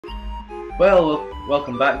Well,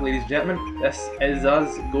 welcome back, ladies and gentlemen. This is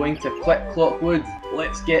us going to Click Clock Wood.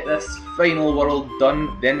 Let's get this final world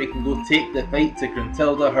done, then we can go take the fight to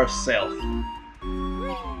Gruntilda herself.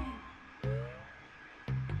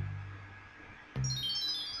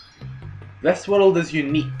 This world is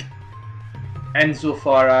unique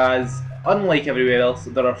insofar as, unlike everywhere else,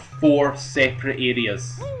 there are 4 separate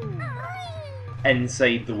areas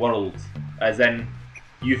inside the world. As in,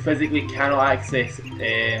 you physically cannot access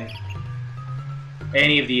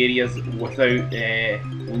any of the areas without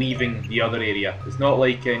leaving the other area. It's not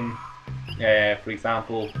like in, for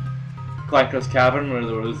example, Clanker's Cavern, where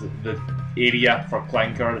there was the area for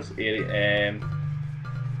Clankers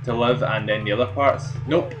to live, and then the other parts.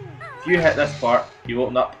 Nope. If you hit this part, you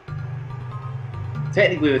open up.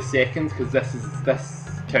 Technically the second, because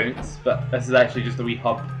this counts, but this is actually just a wee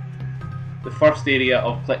hub. The first area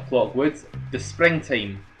of Click Clock Wood, the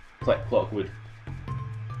springtime Click Clock Wood.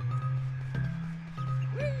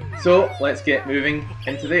 So let's get moving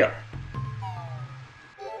into there.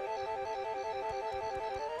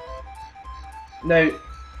 Now,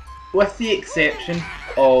 with the exception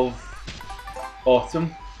of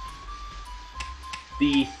autumn,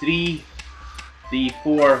 the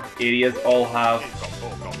 4 areas all have,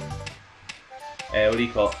 what do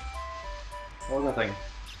you call it? What was that thing?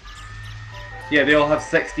 Yeah, they all have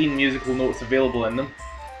 16 musical notes available in them.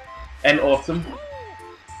 In autumn,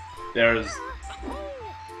 in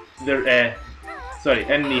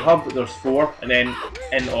the hub there's 4, and then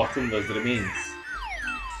in autumn there's the remains.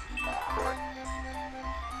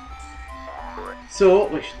 So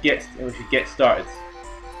we should get started.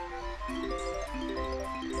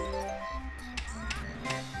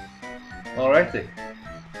 Alrighty.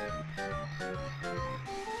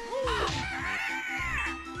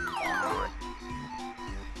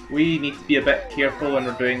 We need to be a bit careful when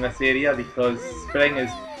we're doing this area because spring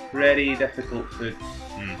is pretty difficult to...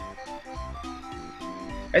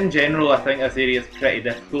 In general, I think this area is pretty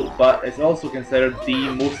difficult, but it's also considered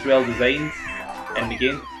the most well designed in the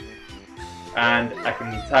game. And I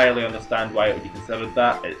can entirely understand why it would be considered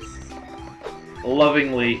that. It's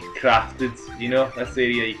lovingly crafted, you know, this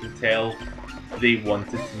area you can tell they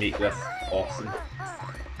wanted to make this awesome.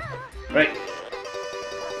 Right.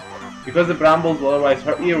 Because the brambles will otherwise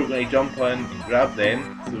hurt you, we're going to jump on and grab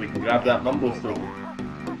them so we can grab that mumbo stone.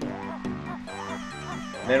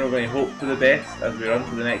 Then we're going to hope for the best as we run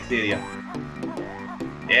to the next area.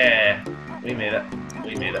 Yeah! We made it.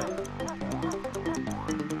 We made it.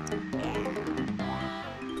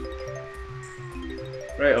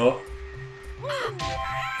 Right-o.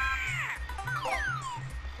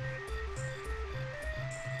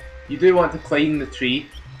 You do want to climb the tree,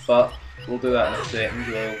 but we'll do that in a second.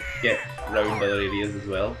 We'll get round other areas as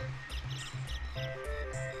well.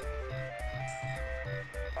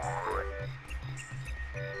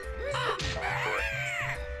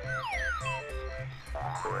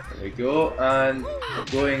 There we go, and we're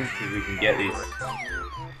going so we can get these.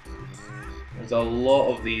 There's a lot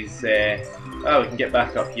of these. Oh, we can get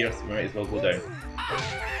back up here, so we might as well go down.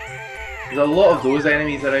 There's a lot of those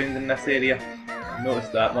enemies around in this area. I've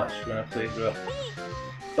noticed that much when I play through it.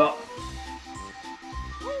 But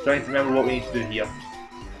trying to remember what we need to do here.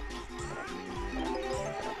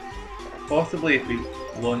 Possibly if we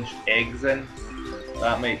launch eggs in,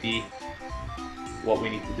 that might be what we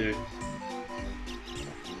need to do.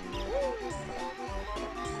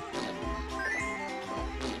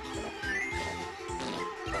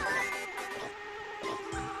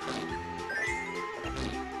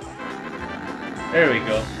 There we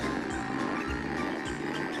go.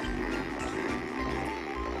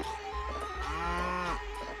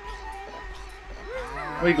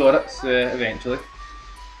 We got it, eventually.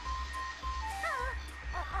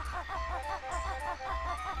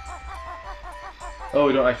 Oh,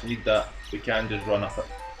 we don't actually need that. We can just run up it.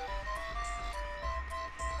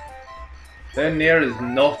 Down there is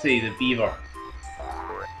Naughty the Beaver.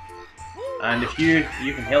 And if you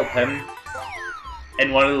can help him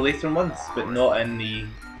in one of the later months, but not in the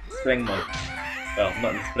spring month. Well,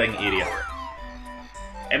 not in the spring area.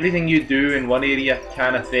 Everything you do in one area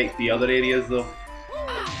can affect the other areas though.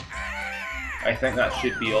 I think that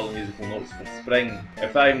should be all the musical notes for spring.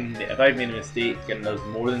 If I've made a mistake and there's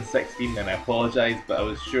more than 16, then I apologise, but I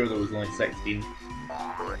was sure there was only 16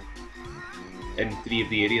 in 3 of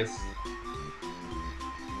the areas.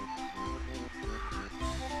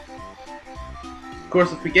 Of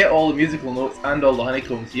course, if we get all the musical notes and all the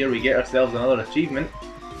honeycombs here, we get ourselves another achievement.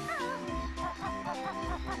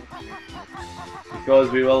 Because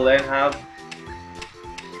we will then have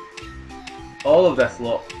all of this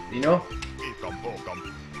lot, you know?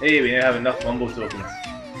 Hey, we now have enough mumbo tokens.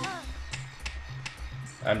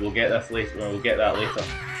 And we'll get this later. We'll get that later.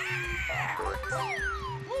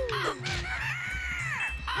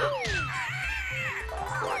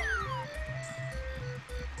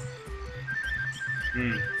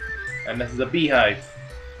 And this is a beehive,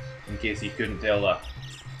 in case you couldn't tell that.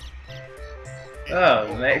 Ah,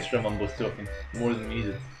 an extra Mumbo's token, more than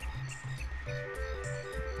needed.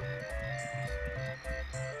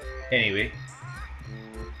 Anyway,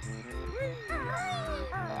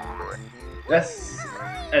 this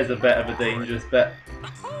is a bit of a dangerous bit,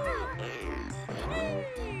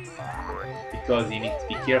 because you need to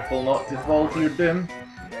be careful not to fall to your doom.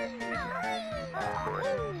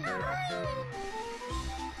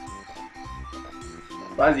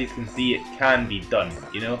 But as you can see, it can be done,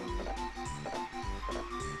 you know?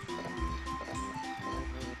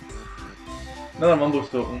 Another Mumbo's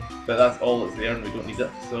token, but that's all that's there and we don't need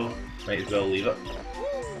it, so might as well leave it.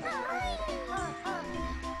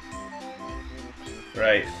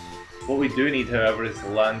 Right, what we do need, however, is to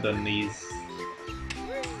land on these,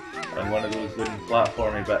 on one of those wooden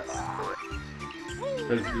platformy bits.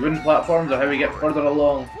 Because the wooden platforms are how we get further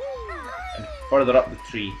along and further up the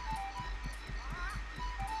tree.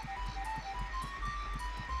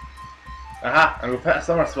 Aha! And we've hit a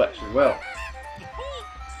summer switch as well.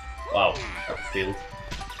 Wow, that failed.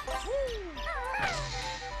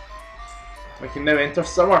 We can now enter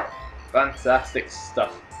summer. Fantastic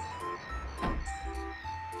stuff.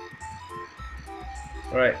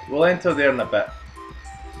 Right, we'll enter there in a bit.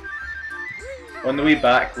 On the way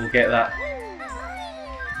back, we'll get that.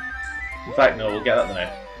 In fact, no, we'll get that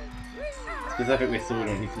now. Specifically so we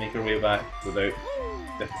don't need to make our way back without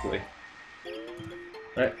difficulty.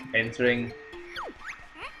 Right, entering.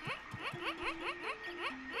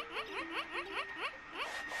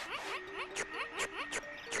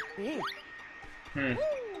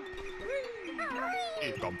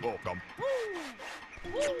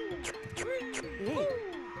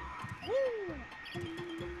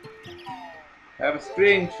 I have a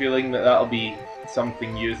strange feeling that that'll be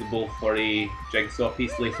something usable for a jigsaw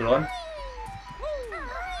piece later on.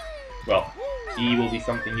 Well, key will be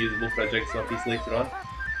something usable for a jigsaw piece later on.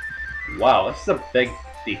 Wow, this is a big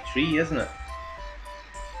tree, isn't it?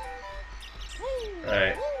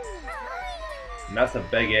 Right. And that's a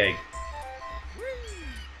big egg.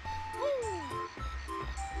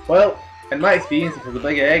 Well, in my experience, if it's a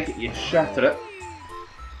big egg, you shatter it,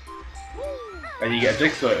 and you get a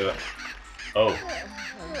jigsaw out of it. Oh.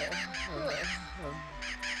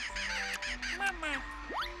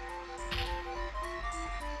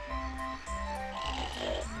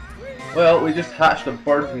 Well, we just hatched a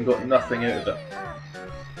bird and got nothing out of it.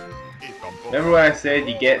 Remember when I said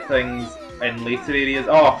you get things in later areas?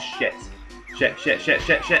 Oh, shit. Shit.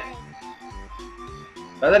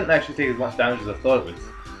 That didn't actually take as much damage as I thought it would.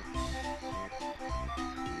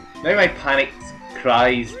 Now my panicked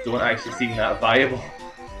cries don't actually seem that viable.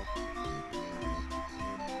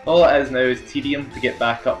 All it is now is tedium to get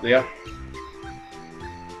back up there.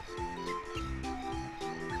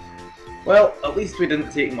 Well, at least we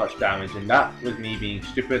didn't take much damage, and that was me being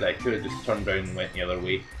stupid. I could have just turned around and went the other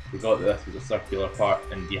way. Forgot that this was a circular part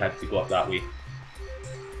and you had to go up that way.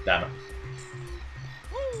 Damn it.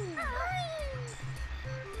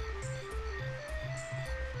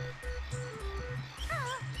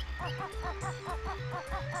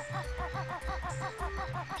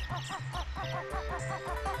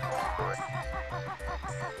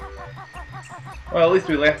 Well, at least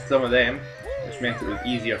we left some of them, which meant it was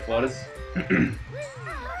easier for us.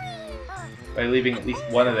 By leaving at least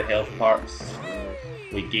one of the health parts,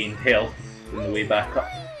 we gained health on the way back up.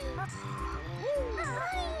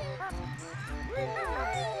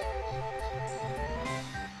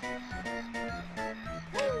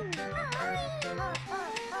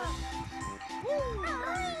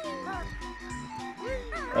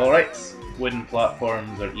 Alright, wooden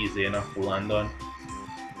platforms are easy enough to land on.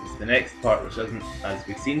 It's the next part which isn't, as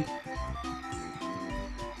we've seen.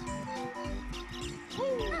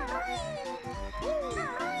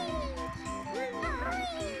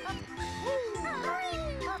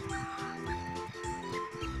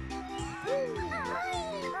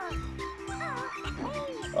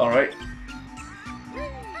 Alright.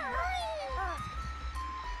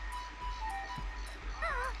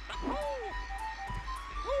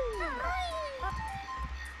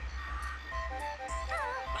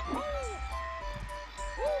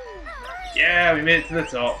 Yeah, we made it to the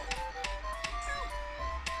top.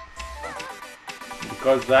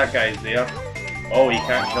 Because that guy's there. Oh, you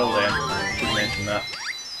can't kill them. Should mention that.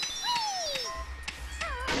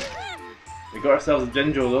 We got ourselves a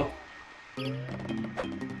Jinjo though.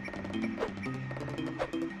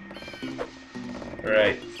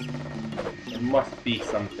 Right. There must be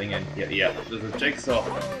something in here. Yeah, there's a jigsaw.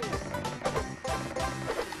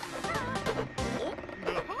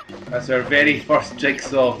 That's our very first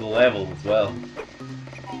jigsaw of the level as well.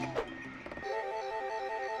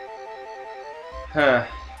 Huh.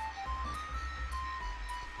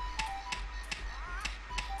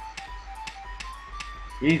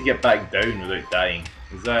 We need to get back down without dying.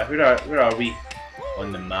 Is that where are we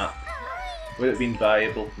on the map? Would it have been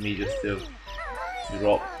viable for me just to have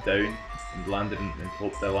dropped down and landed and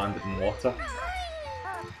hoped I landed in water?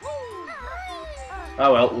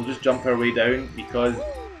 Ah well, we'll just jump our way down because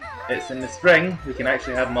it's in the spring. We can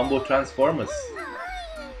actually have Mumbo transform us.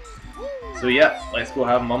 So yeah, let's go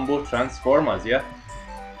have Mumbo transform us, yeah?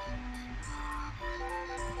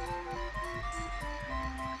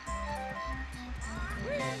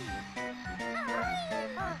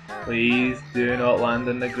 Please do not land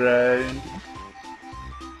on the ground.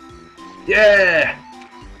 Yeah!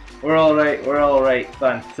 We're alright,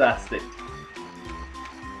 fantastic.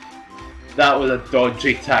 That was a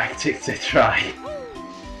dodgy tactic to try.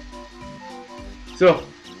 So,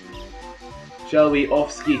 shall we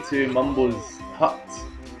off-ski to Mumbo's hut?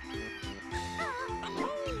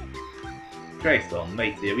 Christ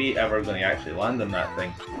almighty, are we ever going to actually land on that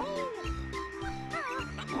thing?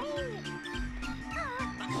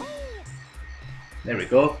 There we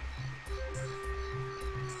go.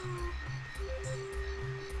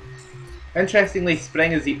 Interestingly,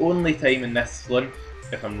 spring is the only time in this one,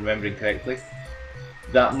 if I'm remembering correctly,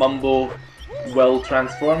 that Mumbo will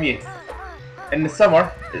transform you. In the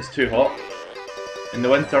summer, it's too hot. In the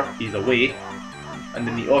winter, he's away. And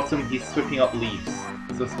in the autumn, he's swooping up leaves.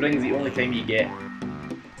 So spring's the only time you get.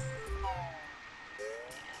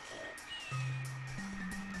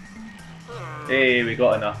 Hey, we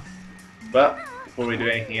got enough. But before we do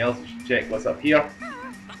anything else, we should check what's up here.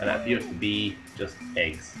 And it appears to be just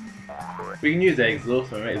eggs. We can use eggs though,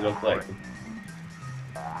 so we might as well collect them.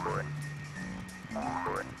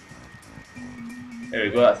 There we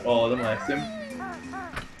go, that's all of them, I assume.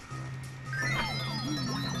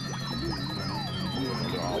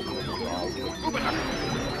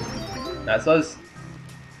 That's us.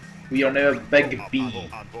 We are now a big bee.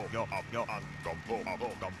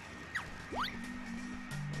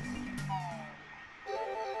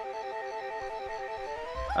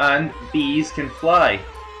 And bees can fly,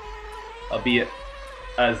 albeit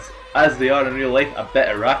as they are in real life, a bit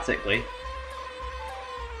erratically.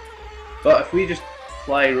 But if we just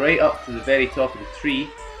fly right up to the very top of the tree,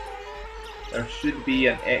 there should be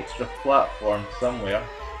an extra platform somewhere.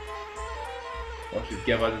 Or should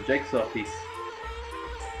give us a jigsaw piece.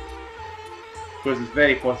 Of course, it's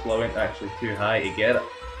very possible I went actually too high to get it.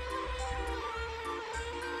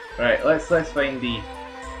 Right, let's find the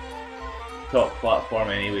top platform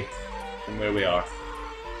anyway, from where we are.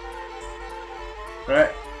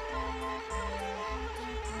 Right.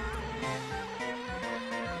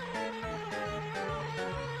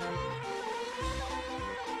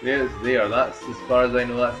 There's there, that's as far as I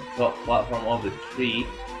know, that's the top platform of the tree.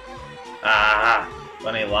 Ah,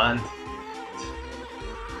 when I land.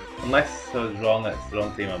 Unless I was wrong, that's the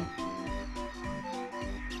wrong time.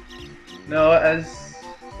 No, it is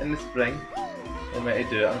in the spring. I'm meant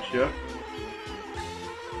to do it, I'm sure.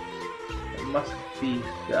 It must be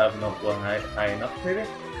that I've not gone high enough, maybe?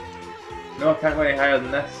 No, I can't go any higher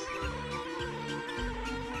than this.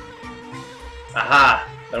 Aha!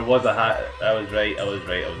 There was a hat. I was right, I was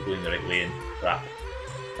going the right way and crap.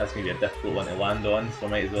 That's going to be a difficult one to land on, so I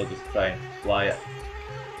might as well just try and fly it.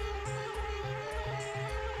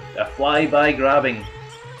 A fly-by grabbing.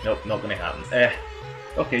 Nope, not going to happen.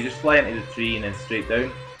 Okay, just fly into the tree and then straight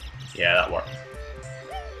down. Yeah, that works.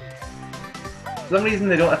 For some reason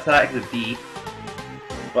they don't attack the bee,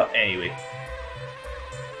 but anyway.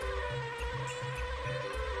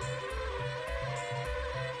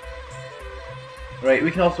 Right,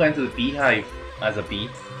 we can also enter the beehive as a bee.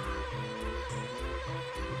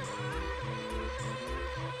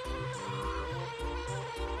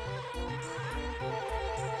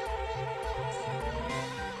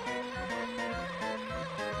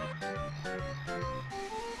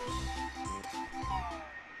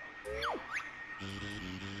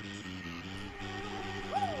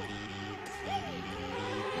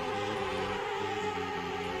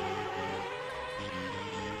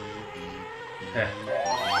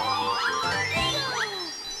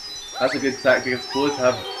 That's a good tactic, I suppose,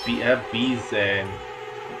 have bees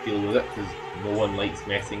deal with it, because no one likes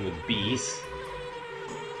messing with bees.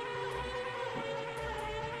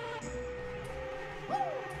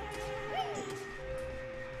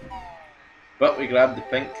 But we grabbed the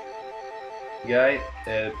pink guy,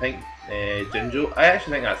 pink Jinjo. I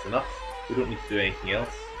actually think that's enough. We don't need to do anything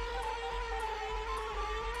else.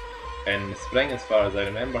 In the spring, as far as I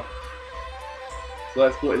remember. So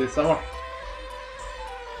let's go to the summer.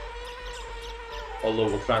 Although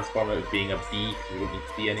we'll transform out of being a bee because we don't need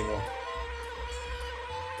to be anymore.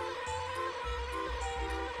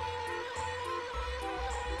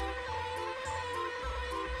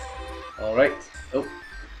 Alright. Oh.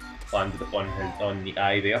 Landed on the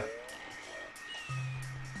eye there.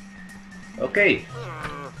 Okay.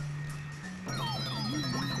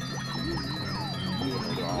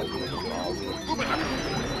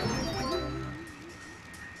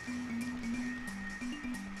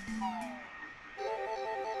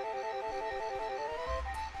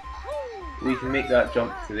 We can make that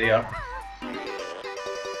jump to there.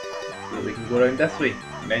 So we can go around this way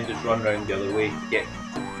and then just run around the other way to get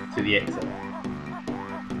to the exit.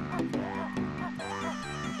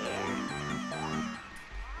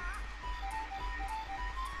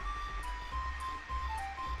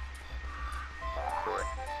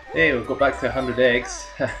 Hey, we've got back to 100 eggs.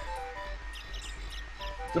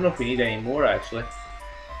 Don't know if we need any more actually.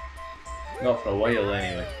 Not for a while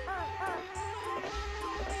anyway.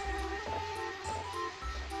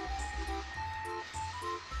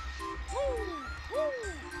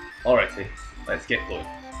 Alrighty, let's get going.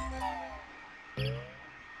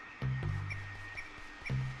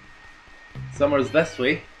 Summer's this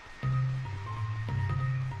way.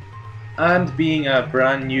 And being a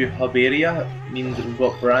brand new hub area means that we've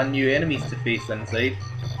got brand new enemies to face inside.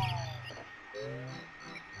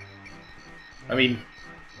 I mean,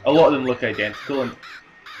 a lot of them look identical and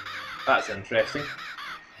that's interesting.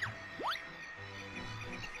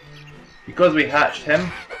 Because we hatched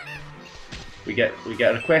him, we get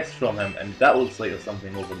a request from him, and that looks like there's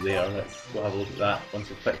something over there. Let's go have a look at that once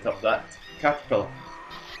we've picked up that caterpillar.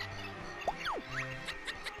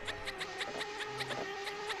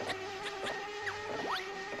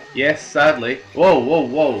 Yes, sadly. Whoa, whoa,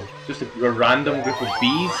 whoa! Just a random group of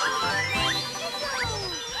bees.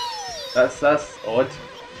 That's odd.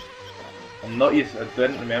 I'm not used. I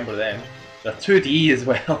didn't remember them. They're 2D as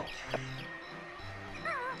well.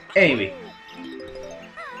 Anyway,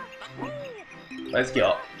 let's get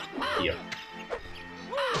up here.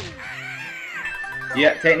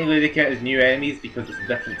 Yeah, technically they count as new enemies because it's a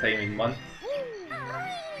different time of month,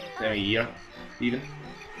 time of year, even.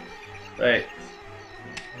 Right.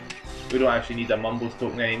 We don't actually need a Mumbo's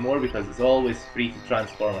token anymore because it's always free to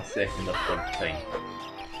transform a second or third time.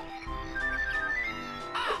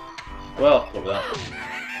 Well, go with that.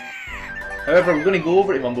 However, we're going to go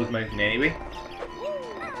over to Mumbo's Mountain anyway.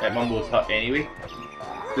 At Mumbo's Hut anyway.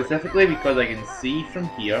 Specifically because I can see from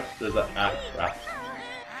here there's a crap.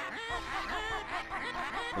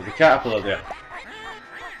 There's a caterpillar there.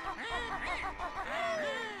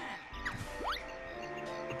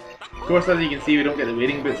 Of course, as you can see, we don't get the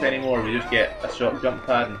wading boots anymore, we just get a shock jump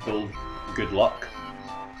pad and told good luck.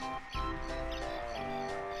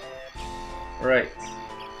 Right.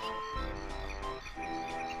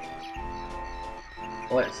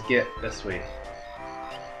 Let's get this way.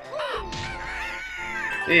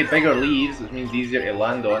 Hey, bigger leaves, which means easier to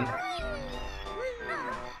land on.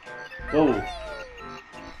 Whoa.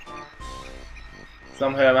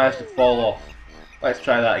 Somehow I managed to fall off. Let's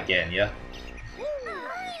try that again, yeah?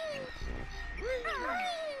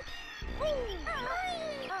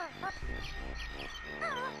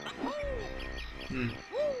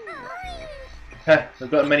 Heh, I've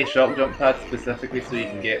got a mini shock jump pad specifically so you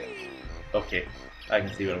can get... Okay, I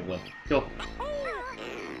can see where I'm going. Cool.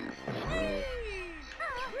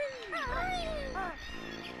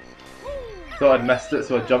 Thought I'd missed it,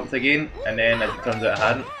 so I jumped again, and then it turns out I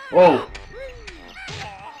hadn't. Whoa!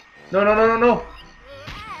 No, no, no, no, no!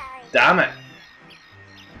 Damn it!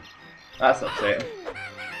 That's upsetting.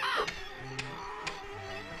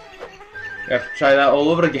 I have to try that all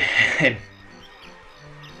over again.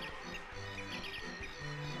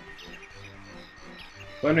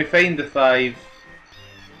 When we find the 5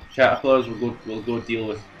 caterpillars, we'll go deal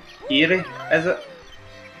with Eerie, is it?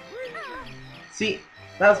 See,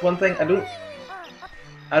 that's one thing I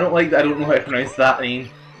don't like that I don't know how to pronounce that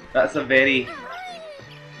name. That's a very...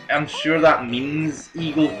 I'm sure that means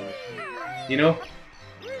eagle, you know?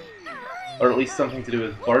 Or at least something to do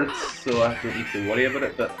with birds, so I don't need to worry about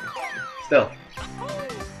it, but still.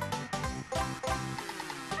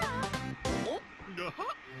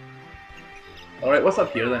 Alright, what's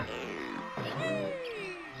up here then?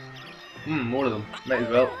 More of them. Might as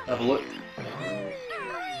well have a look.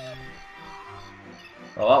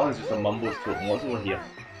 Oh, that one's just a Mumbo's token. What's over here?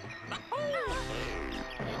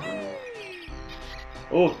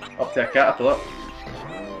 Oh, up to a caterpillar.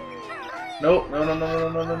 No, no, no, no, no,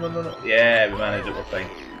 no, no, no, no, no. Yeah, we managed it, we're fine.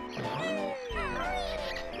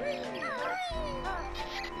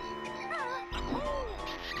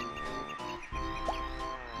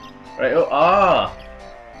 Right, oh, ah!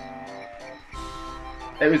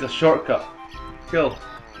 It was a shortcut. Cool.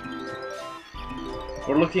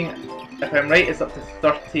 We're looking, if I'm right, it's up to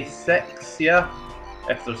 36, yeah?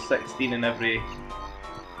 If there's 16 in every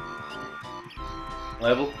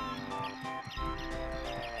level.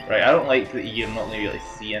 Right, I don't like that you're not really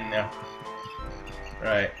seeing there.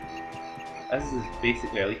 Right. This is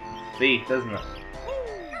basically a leap of faith, isn't it?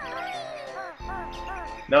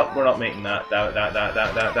 Nope, we're not making that.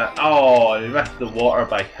 That. Oh, we missed the water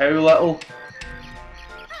by how little?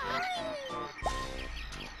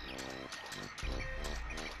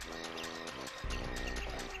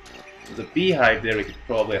 There's a beehive there we could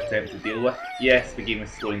probably attempt to deal with. Yes, the game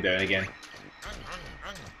is slowing down again.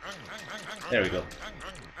 There we go.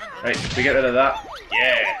 Right, to get rid of that.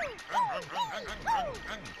 Yeah!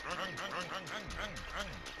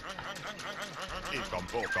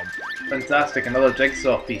 Fantastic, another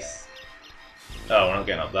jigsaw piece. Oh, we're not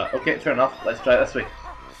getting up that. Okay, fair enough. Let's try it this way.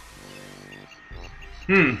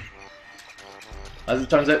 As it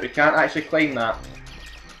turns out, we can't actually climb that.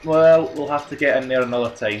 Well, we'll have to get in there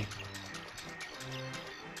another time.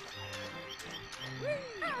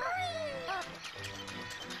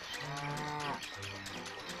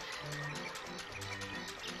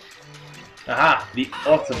 Aha! The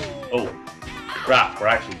autumn. Oh, crap, we're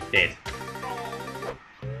actually dead.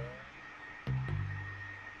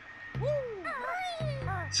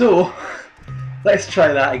 So, let's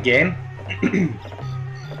try that again.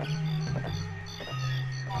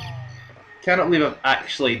 Cannot believe I've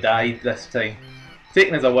actually died this time.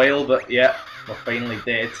 Taking us a while, but yeah, we're finally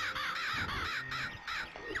dead.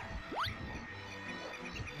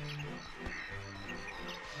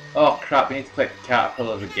 Oh crap, we need to click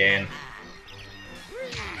caterpillars again.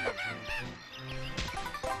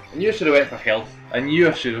 I knew I should have went for health. I knew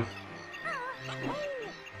I should have.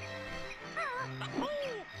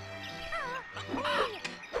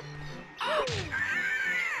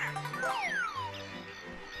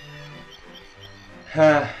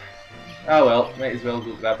 Ah well, might as well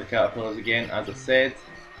go grab the caterpillars again, as I said.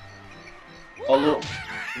 Although,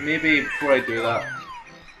 maybe before I do that,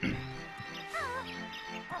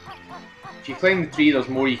 if you climb the tree, there's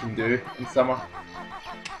more you can do in summer.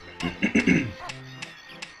 I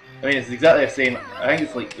mean, it's exactly the same. I think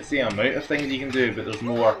it's like the same amount of things you can do, but there's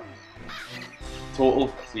more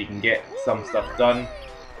total, so you can get some stuff done.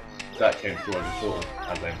 That counts towards the total,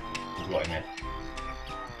 as in, is what I meant.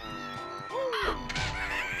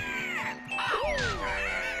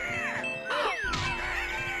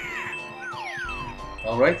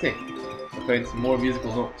 Alrighty, I found some more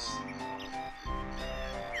musical notes.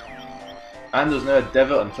 And there's now a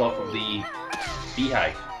divot on top of the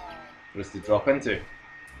beehive for us to drop into.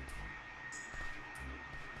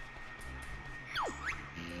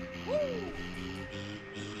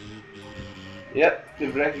 Yep,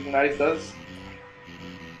 they've recognised us.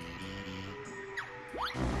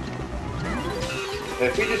 Now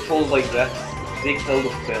if we just hold like this, they kill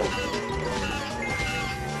themselves.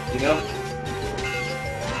 You know?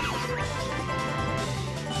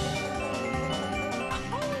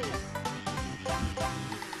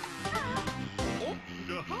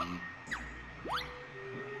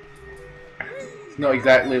 It's not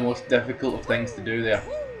exactly the most difficult of things to do there.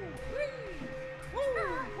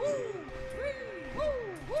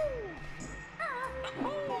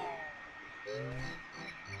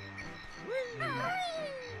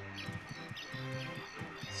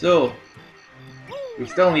 So, we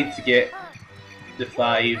still need to get the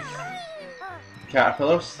 5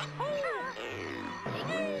 caterpillars.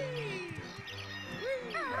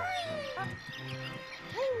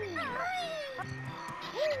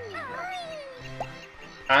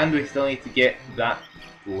 And we still need to get that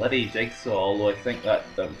bloody jigsaw, although I think that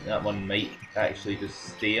one might actually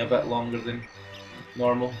just stay a bit longer than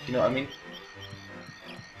normal, if you know what I mean.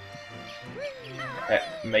 It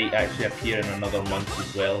might actually appear in another month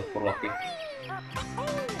as well, if we're lucky.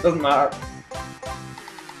 Doesn't matter.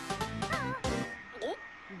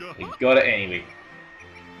 We got it anyway.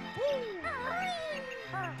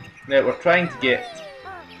 Now we're trying to get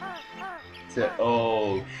to...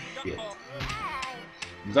 oh shit.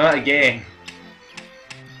 I've done it again.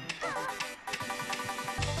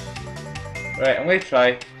 Right, I'm going to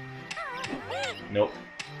try. Nope.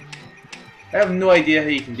 I have no idea how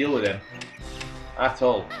you can deal with them. At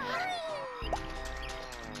all.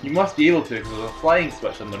 You must be able to because there's a flying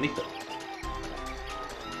switch underneath it.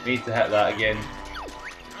 We need to hit that again.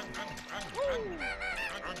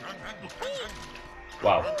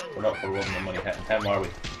 Wow, we're not for rolling the money hitting him, are we?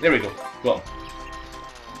 There we go. Got him.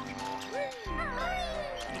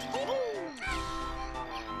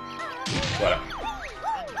 Whatever.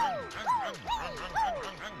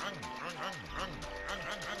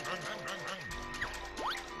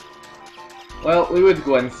 Well, we would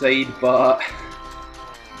go inside, but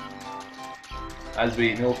as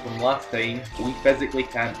we know from last time, we physically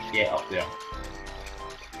can't get up there.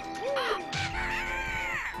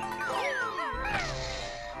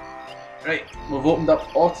 Right, we've opened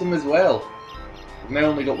up autumn as well. We've now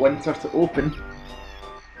only got winter to open.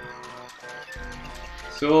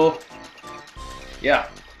 So, yeah,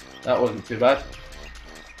 that wasn't too bad.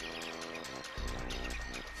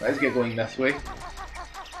 Let's get going this way.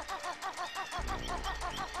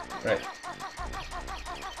 Right.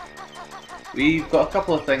 We've got a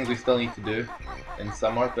couple of things we still need to do in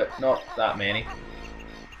summer, but not that many.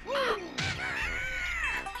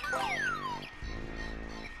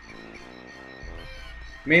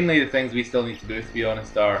 Mainly the things we still need to do, to be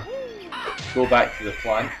honest, are go back to the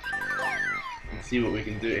plant and see what we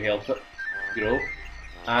can do to help it grow,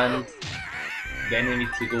 and then we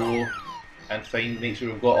need to go and make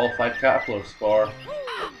sure we've got all 5 caterpillars for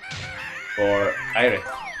Airy,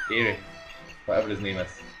 whatever his name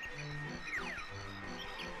is.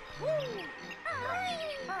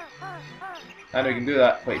 And we can do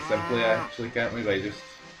that quite simply, actually, can't we? By just,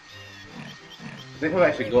 I think we've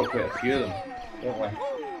actually got quite a few of them, don't we?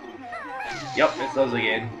 Yep, it's us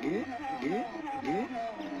again.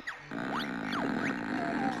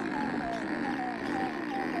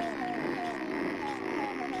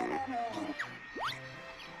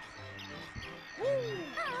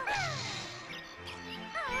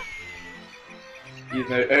 He's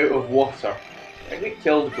now out of water. I think we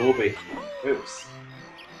killed Gobi. Oops.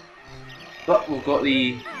 But we've got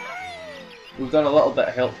we've done a little bit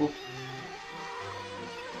helpful.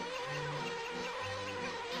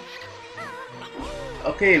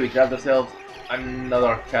 Okay, we grabbed ourselves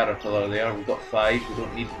another caterpillar there. We've got 5, we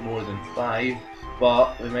don't need more than 5,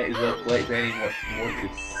 but we might as well collect any more to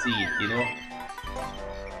see, you know?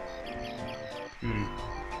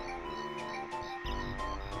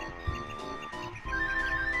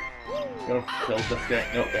 Gonna kill this guy.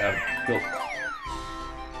 Nope, we haven't. Cool.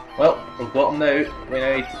 Well, we've got him now. We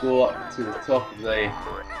now need to go up to the top of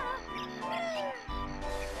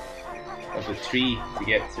the tree to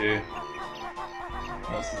get to,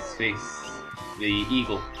 what's his face? The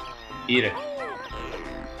eagle. Ere. I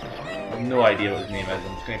have no idea what his name is.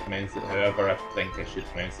 I'm just going to pronounce it however I think I should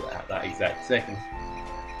pronounce it at that exact second.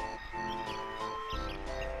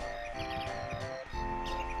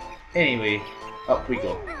 Anyway, up we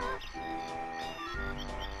go.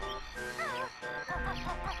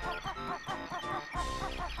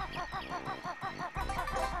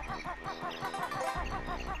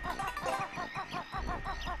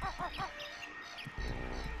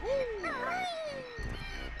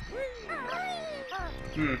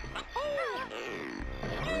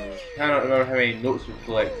 I don't remember how many notes we've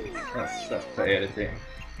collected. That's pretty irritating.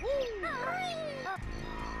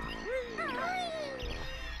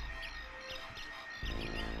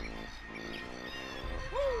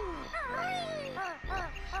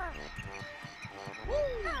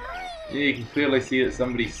 Yeah, you can clearly see that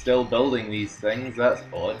somebody's still building these things. That's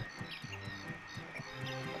odd.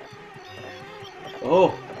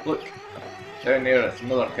 Oh, look! Down there, it's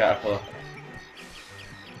another caterpillar.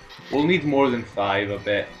 We'll need more than 5, I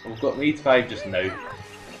bet. We need 5 just now.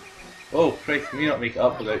 Oh, Christ, can we not make it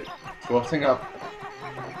up without trotting up?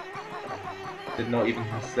 Did not even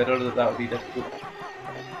consider that that would be difficult.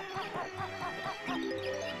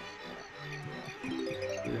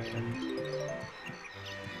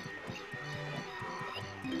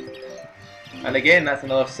 And again, that's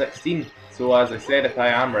another 16. So as I said, if I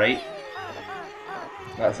am right,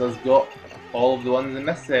 that's us got all of the ones in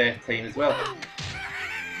this time as well.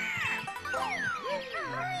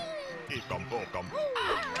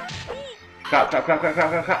 Crap, crap, crap, crap,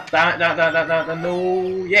 crap, crap, crap. Damn it,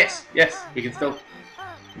 no. Yes, yes, we can still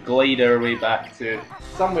glide our way back to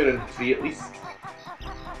somewhere in the tree at least.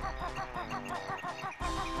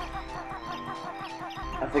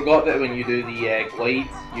 I forgot that when you do the glide,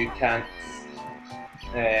 you can't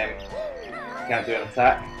do an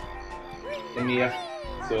attack in here,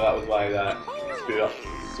 so that was why that screwed up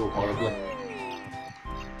so horribly.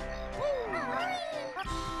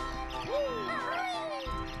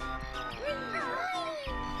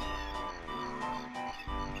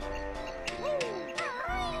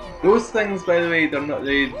 Those things, by the way, they're not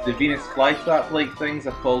the Venus flytrap-like things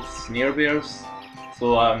are called snare bears,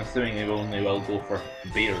 so I'm assuming they only will go for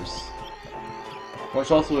bears. Which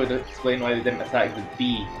also would explain why they didn't attack the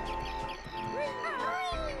bee.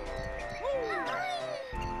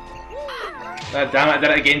 Ah, damn it, I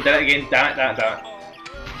did it again, damn it.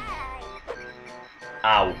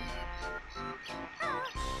 Ow.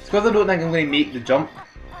 It's because I don't think I'm going to make the jump,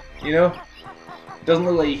 you know? It doesn't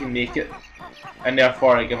look like you can make it, and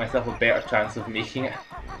therefore I give myself a better chance of making it,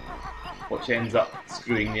 which ends up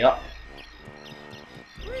screwing me up.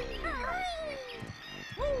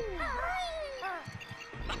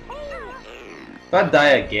 If I die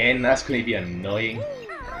again, that's going to be annoying.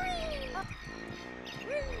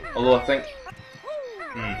 Although I think...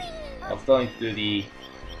 I'll still need to do the...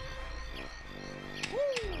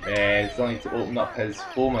 still need to open up his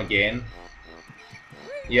home again.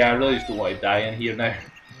 Yeah, I really just don't want to die in here now.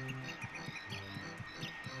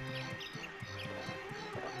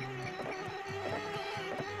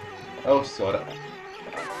 Oh, sorry.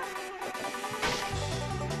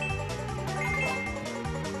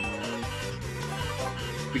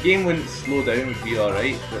 The game wouldn't slow down would be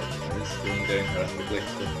alright, but it is slowing down horrifically,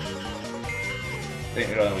 so... Take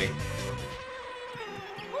me run away.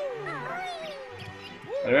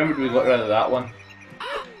 I remembered we got rid of that one.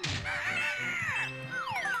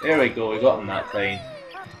 There we go, we got him that time.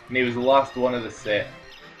 And he was the last one of the set.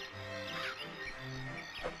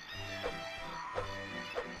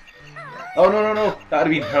 Oh no, that would have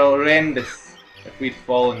been horrendous if we'd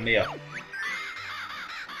fallen there.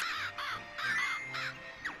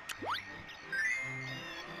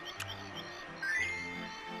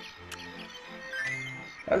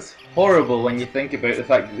 That's horrible when you think about the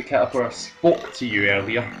fact that the caterpillar spoke to you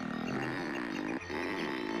earlier.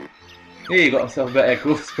 Hey, you got himself a bit of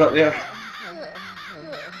growth spurt there.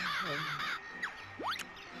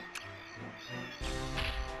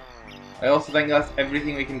 I also think that's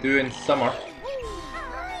everything we can do in summer,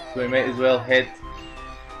 so we might as well head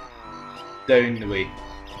down the way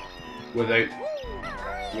without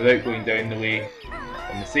going down the way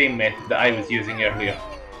in the same method that I was using earlier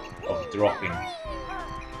of dropping.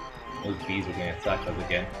 Those bees are going to attack us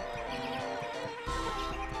again.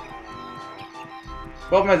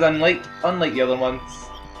 Problem is, unlike the other ones,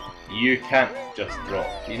 you can't just drop,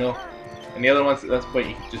 you know? And the other ones at this point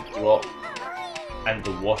you could just drop and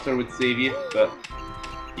the water would save you, but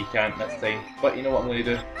you can't this time. But you know what I'm going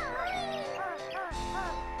to do?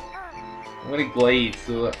 I'm going to glide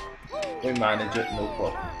so that we manage it, no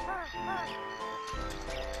problem.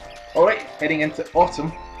 Alright, heading into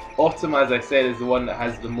autumn. Autumn, as I said, is the one that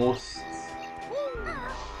has the most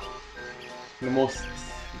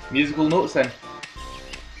musical notes in.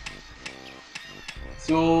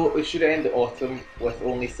 So we should end autumn with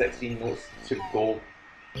only 16 notes to go.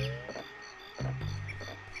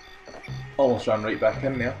 Almost ran right back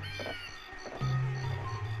in there.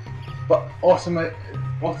 But autumn,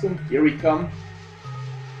 here we come.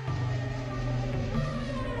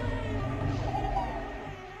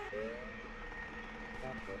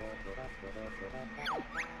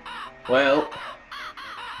 Well,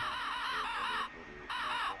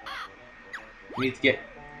 we need to get,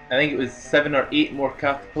 I think it was 7 or 8 more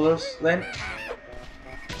caterpillars then.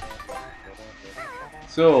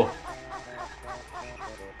 So,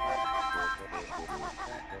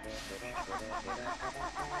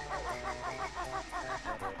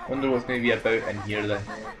 wonder what's going to be about in here then.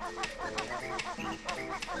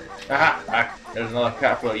 Aha! There's another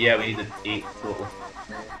caterpillar. Yeah, we needed 8 total.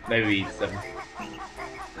 Now we need 7.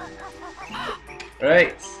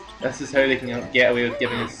 Right, this is how they can get away with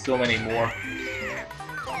giving us so many more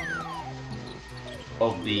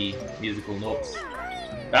of the musical notes.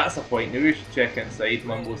 That's a point. Maybe we should check inside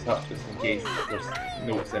Mumbo's hut just in case there's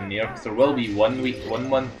notes in there. Because there will be 1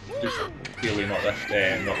 month, just clearly not this,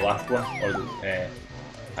 not the last one, or the,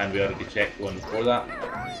 and we already checked the one before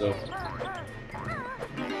that. So,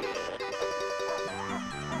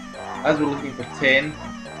 as we're looking for 10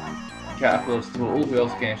 caterpillars total, we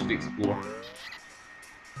also kind of should explore.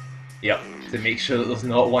 Yep, to make sure that there's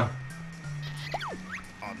not one.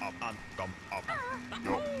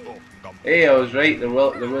 Hey, I was right. There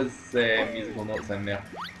was musical notes in there.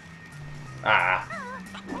 Ah.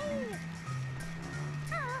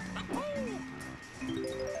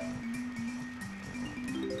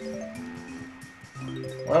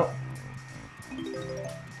 Well,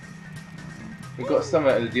 we got some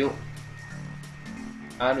out of the deal,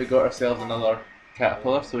 and we got ourselves another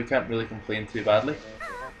caterpillar, so we can't really complain too badly.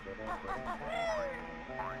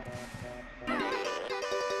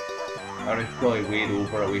 I would probably wade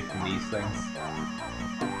over away from these things.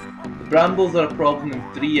 The brambles are a problem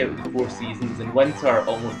in 3 out of the 4 seasons. In winter,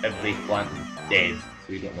 almost every plant is dead,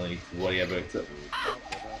 so you don't really need to worry about it.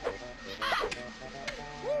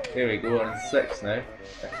 There we go, on 6 now.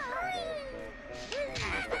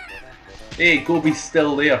 Hey, Gobi's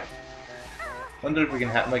still there. Wonder if we can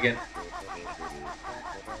hit him again.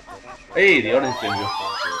 Hey, the orange ginger.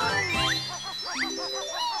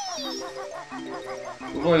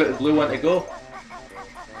 We've only got the blue one to go.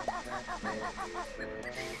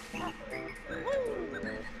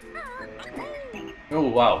 Oh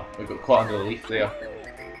wow, we got caught under the leaf there.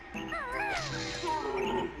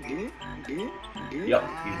 Yup,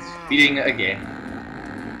 he's feeding it again.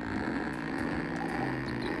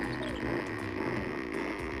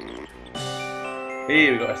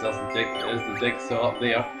 Hey, we got ourselves the jig. There's the jigsaw up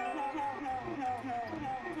there.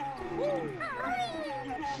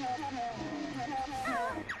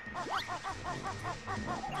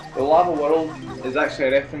 The lava world is actually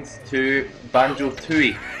a reference to Banjo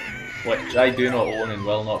Kazooie, which I do not own and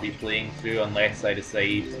will not be playing through unless I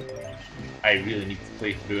decide I really need to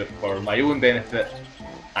play through it for my own benefit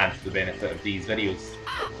and for the benefit of these videos.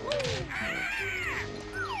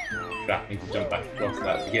 Crap, I need to jump back across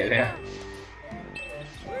that to get there.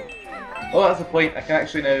 Oh, that's the point. I can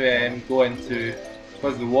actually now go into,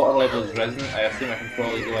 because the water level has risen, I assume I can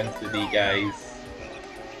probably go into the guys,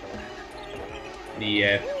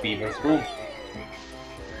 the beaver's home.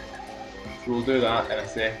 So we'll do that in a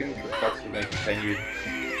second, but first we're going to continue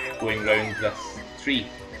going round this tree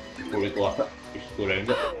before we go up it. We should go round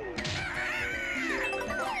it.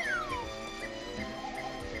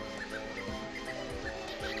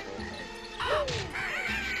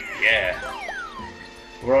 Yeah!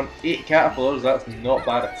 We're on 8 caterpillars, that's not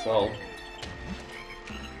bad at all.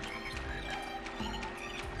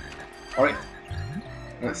 Alright,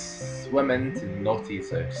 let's swim into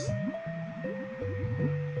Naughty's house.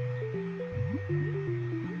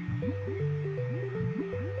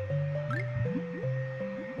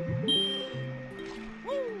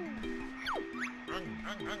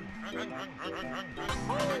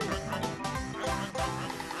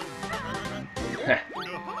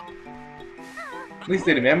 At least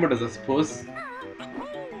they remembered us, I suppose.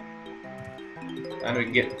 And we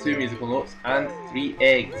can get 2 musical notes and 3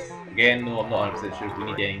 eggs. Again, no, I'm not 100% sure if we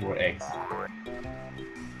need any more eggs.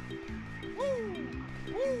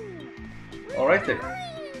 Alright then,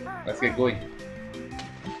 let's get going.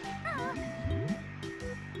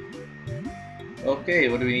 Okay,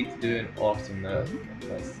 what do we need to do in autumn now?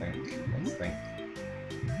 Let's think.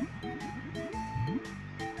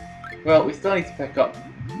 Well, we still need to pick up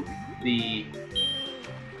the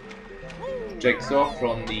jigsaw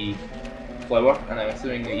from the flower, and I'm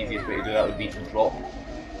assuming the easiest way to do that would be to drop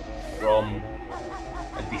from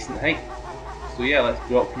a decent height. So yeah, let's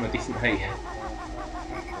drop from a decent height.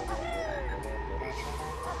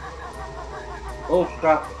 Oh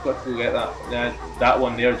crap, got to go get that. That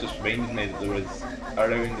one there just reminded me that there was a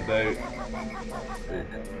roundabout.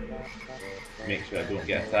 Oh, make sure I don't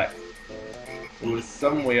get attacked. There was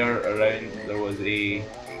somewhere around, there was a...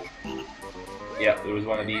 yeah, there was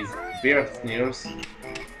one of these bear snares.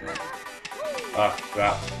 Ah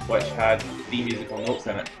crap, which had 3 musical notes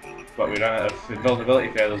in it. But we ran out of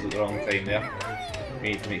invulnerability feathers at the wrong time there. We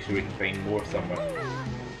need to make sure we can find more somewhere.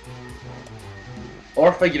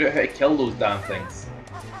 Or figure out how to kill those damn things.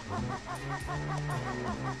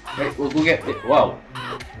 Right, we'll go get the... wow.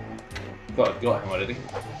 Thought I'd got him already.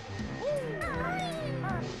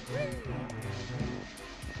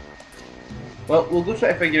 Well, we'll go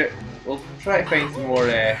try to figure it. We'll try to find some more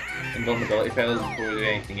invulnerability feathers before we do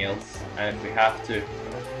anything else. And if we have to,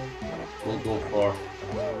 we'll go for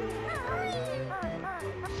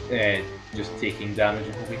just taking damage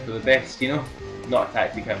and hoping for the best, you know? Not a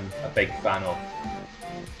tactic I'm a big fan of.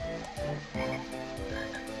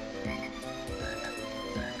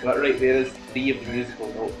 But right there is 3 of the musical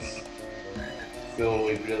notes. So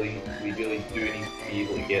we really do need to be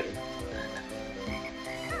able to get them.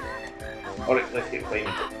 Alright, let's get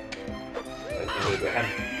climbing. Let's go about him.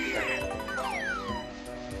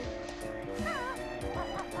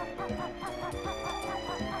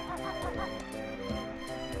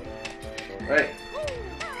 Right.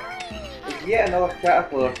 There's yet another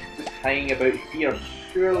caterpillar just hanging about here.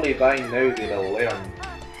 Surely by now they'd have learned.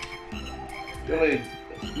 Surely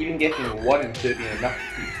even getting 1 and 2 being enough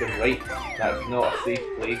to teach them right. That's not a safe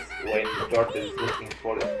place when George is looking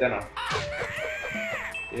for his dinner.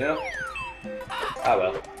 You know? Ah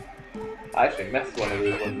well. I actually missed one of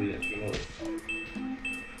those ones we didn't see notice.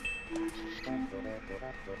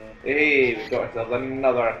 Hey, we've got ourselves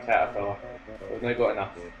another caterpillar. We've now got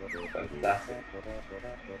enough. Fantastic.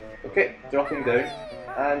 Okay, dropping down,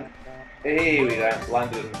 and hey, we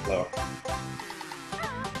landed in the flower.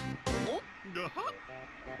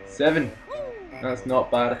 7. That's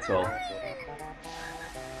not bad at all.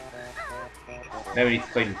 Now we need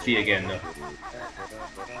to climb the tree again though.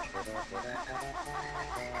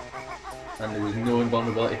 And there was no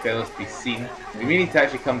invulnerability feathers to be seen. We may need to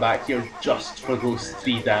actually come back here just for those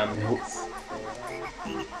 3 damn notes.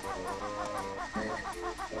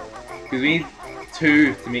 Because we need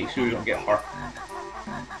 2 to make sure we don't get hurt.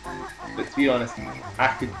 But to be honest, I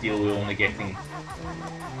could deal with only getting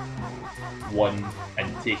 1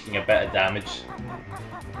 and taking a bit of damage.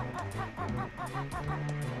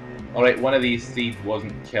 Alright, one of these 3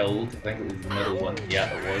 wasn't killed. I think it was the middle one. Yeah,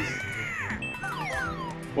 it was.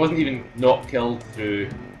 It wasn't even not killed through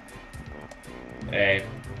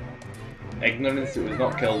ignorance. It was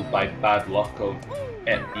not killed by bad luck of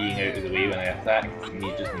it being out of the way when I attacked, and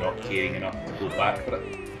me just not caring enough to go back for it.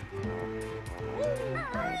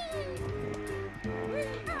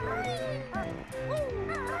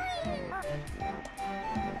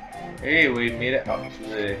 Hey, we made it up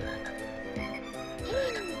to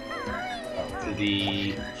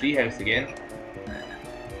the treehouse again.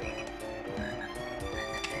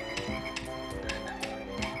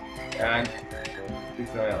 And please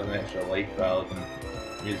tell me that was an extra life rather than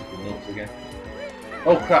musical notes again.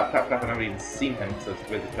 Oh crap, I never even seen him, so it's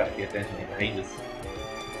really trying to pay attention to behind us.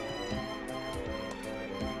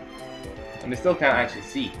 And they still can't actually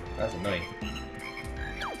see, that's annoying.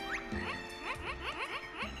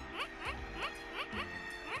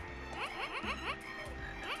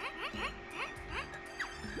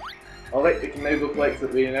 Alright, we can now go collect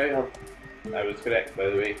it. We now have... I was correct, by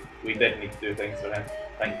the way. We did need to do things for him.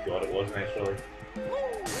 Thank God it was naturally.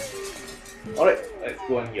 Alright, let's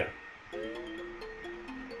go in here.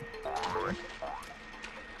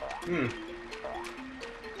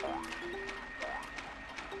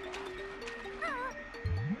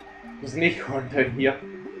 There's an acorn down here.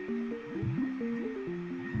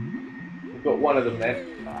 We've got 1 of them then.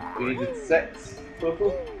 We needed 6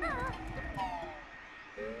 total.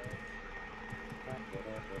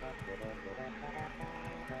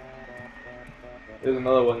 There's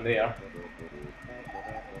another one there.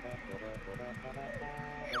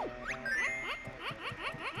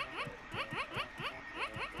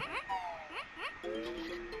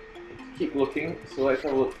 Let's keep looking, so let's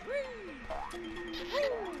have a look.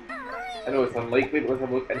 I know it's unlikely, but let's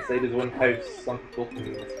have a look inside his own house. Some people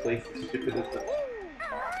think this place is stupid as it.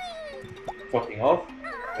 Talking of,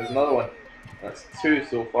 there's another one. That's 2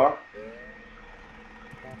 so far.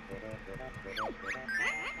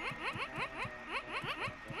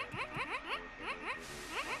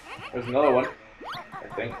 There's another one,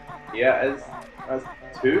 I think. Yeah, it is. That's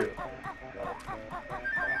 2.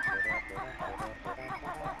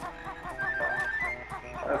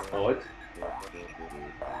 That's odd.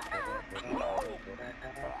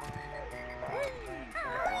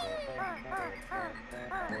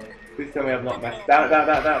 Please tell me I've not missed. Damn it.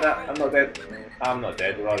 I'm not dead. I'm not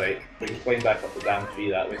dead, we're alright. We can climb back up the damn tree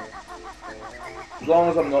that way. As long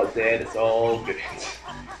as I'm not dead, it's all good.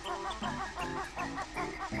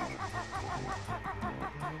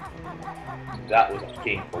 That was a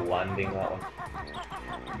painful landing, that one.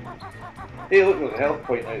 Hey, look, there's a health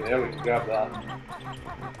point out there, we can grab that.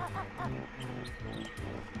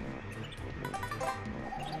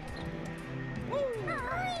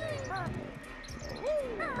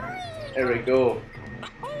 There we go.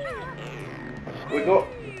 We got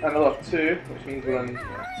another 2, which means we're on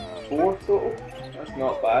 4 total. That's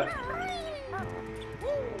not bad.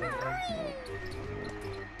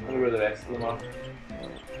 I wonder where the rest of them are.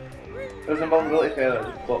 There's an invulnerability feather, I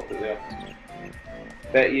just plopped it there.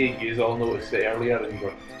 Bet you all noticed it earlier and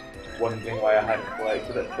were wondering why I hadn't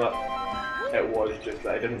collected it, but it was just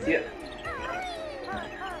that I didn't see it.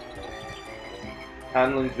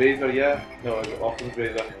 Hanlon's razor, yeah? No, it was Auckland's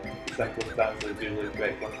razor. The simplest answer is usually the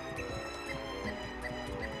correct one.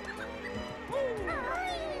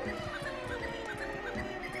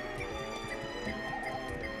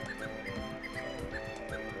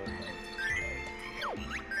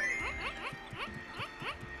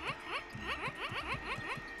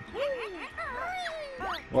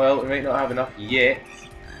 Well, we might not have enough yet,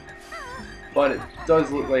 but it does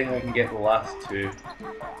look like I can get the last 2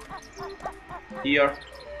 here.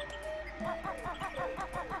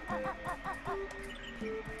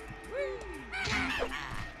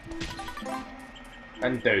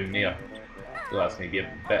 And down there. So that's going to be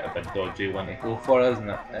a bit of a dodgy one to go for, isn't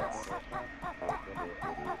it?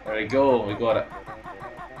 There we go, we got it.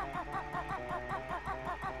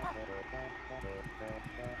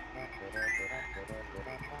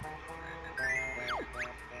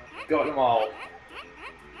 Got them all.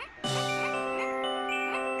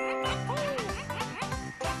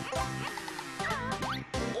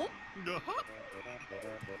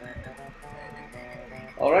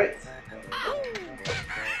 Right.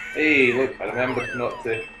 Hey, look, I remembered not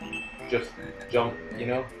to just jump, you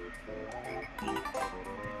know?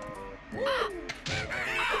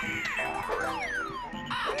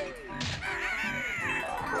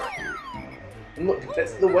 And look,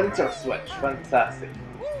 it's the winter switch. Fantastic.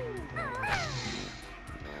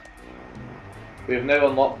 We have now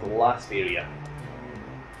unlocked the last area.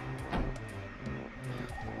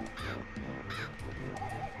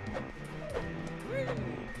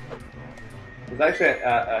 There's actually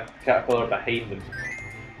a caterpillar behind them.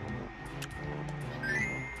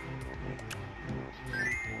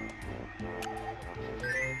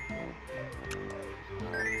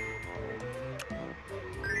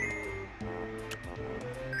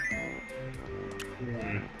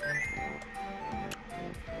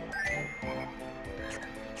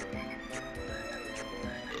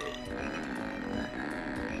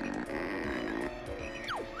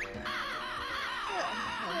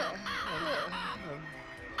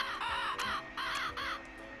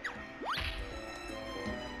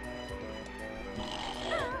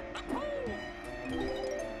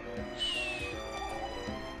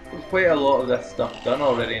 Quite a lot of this stuff done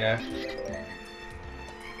already now.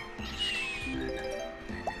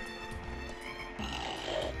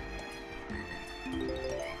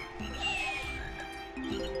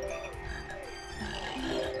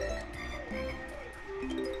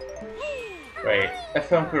 Right,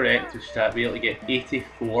 if I'm correct, we should be able to get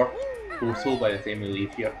 84 total by the time we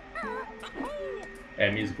leave here.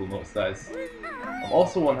 Musical notes, that is. I'm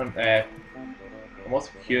also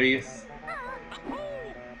curious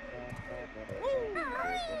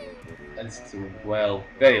as to, well,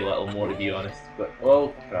 very little more to be honest, but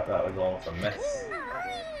oh crap, that was almost a miss.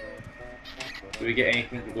 Do we get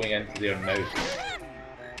anything for going into there now?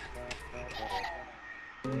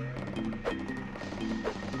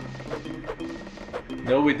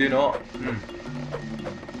 No, we do not.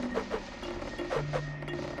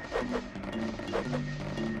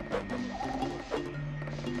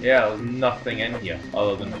 Yeah, there's nothing in here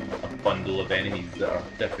other than a bundle of enemies that are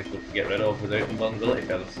difficult to get rid of without invulnerability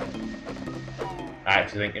feathers. I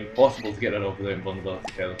actually think impossible to get rid of without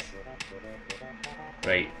invulnerability feathers.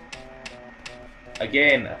 Right.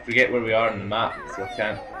 Again, I forget where we are on the map, so I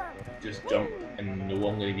can't just jump and know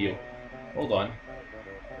I'm going to be. Hold on.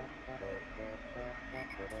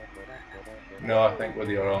 No, I think we're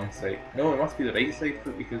the wrong side. No, it must be the right side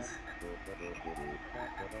because...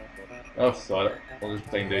 Oh, sorry. We'll just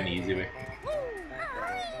climb down the easy way.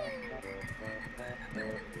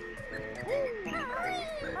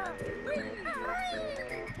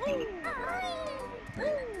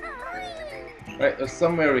 Right, there's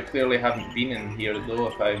somewhere we clearly haven't been in here though,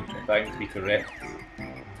 if I'm to be correct.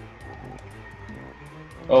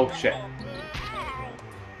 Oh shit.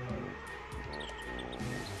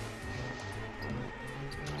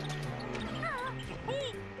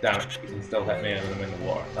 Damn it, you can still hit me and I'm in the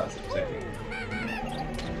water, that's upsetting.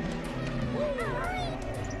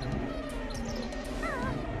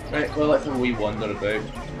 Right, well let's have a wee wander about.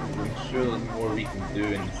 I'm sure there's more we can do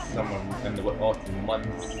in summer, in the autumn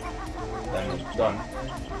months than we've done.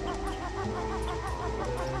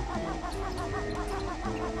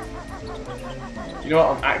 You know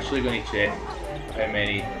what, I'm actually going to check how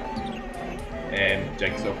many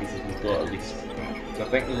jigsaw pieces we've got at least. Because I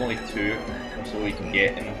think there's only 2 or so we can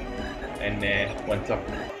get in winter.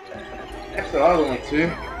 If there are only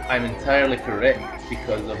 2, I'm entirely correct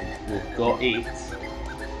because we've got 8.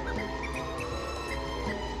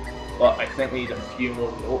 But I think we need a few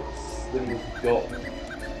more notes than we've got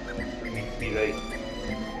for me to be right.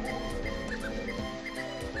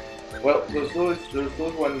 Well, there's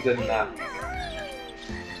those ones in that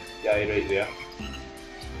guy right there.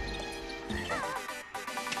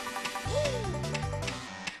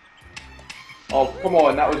 Oh, come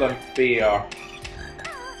on, that was unfair.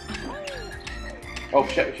 Oh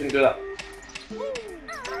shit, we shouldn't do that.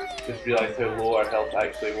 Just realised how low our health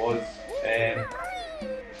actually was.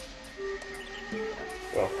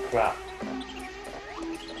 Well, crap.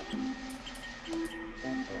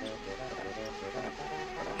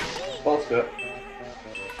 False foot.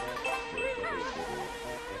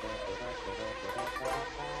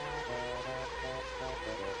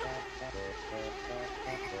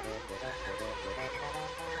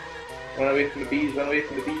 Run away from the bees, run away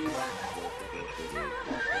from the bees.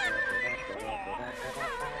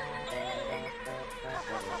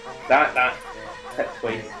 That hit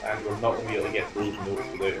twice, and we're not going to be able to get those notes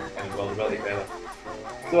without any vulnerability feather.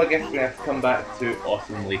 So I guess we're going to have to come back to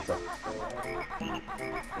autumn later.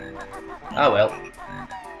 Ah well.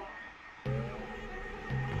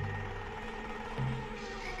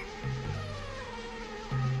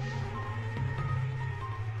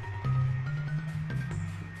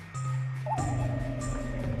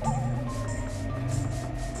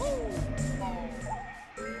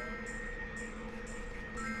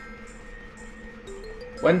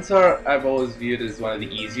 Winter I've always viewed as one of the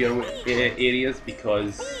easier areas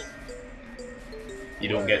because you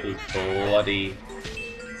don't get those bloody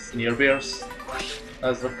snare bears,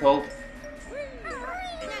 as they're called.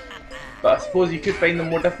 But I suppose you could find them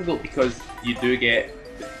more difficult because you do get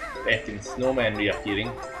the snowmen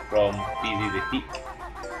reappearing from the Peak.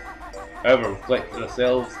 However, we've collected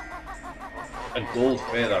ourselves a gold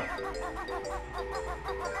feather.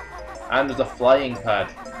 And there's a flying pad.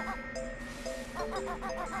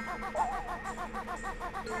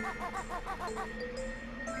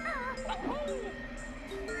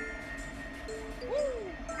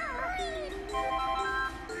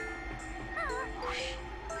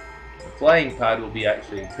 The flying pad will be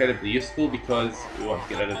actually incredibly useful because we want to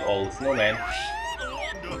get rid of all the snowmen.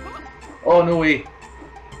 Oh, no way!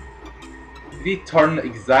 Did he turn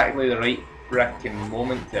exactly the right frickin'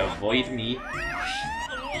 moment to avoid me?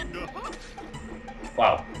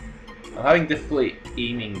 Wow. I'm having difficulty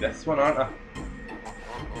aiming this one, aren't I?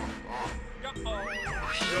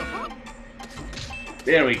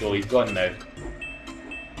 There we go, he's gone now.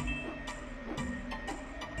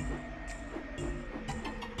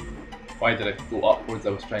 Why did I go upwards?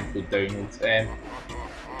 I was trying to go downwards.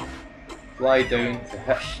 Fly down to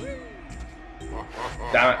hit.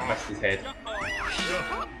 Damn it, I missed his head.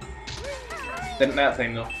 Didn't that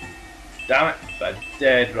time though. Damn it, but I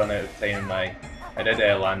did run out of time in my... I did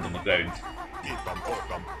land on the ground.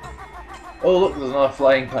 Oh look, there's another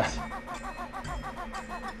flying pad.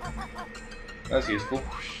 That's useful.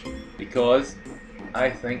 Because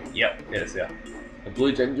I think, yep, it's there. The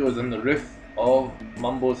blue ginger is in the roof of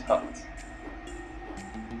Mumbo's hut.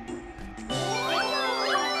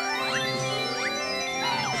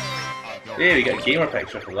 There we got a gamer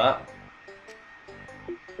picture for that.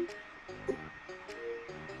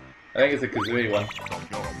 I think it's a Kazooie one.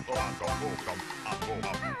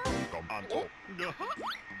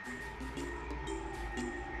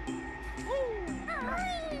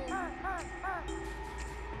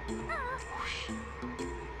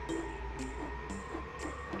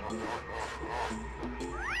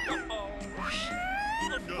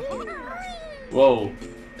 Whoa,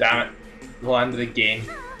 damn it, landed again.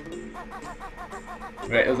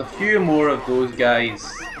 Right, there's a few more of those guys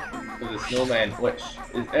for the snowmen, which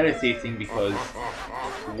is irritating because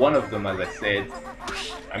one of them, as I said,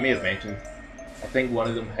 I may have mentioned, I think one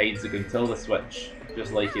of them hides the Gruntilda switch,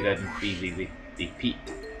 just like he did in 3D, the Peak.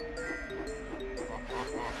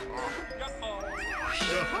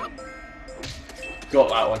 Got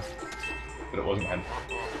that one, but it wasn't him.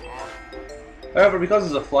 However, because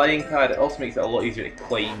there's a flying pad, it also makes it a lot easier to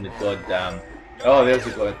climb the goddamn... Oh, there's the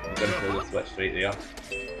Gruntilda switch right there.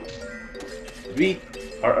 Did we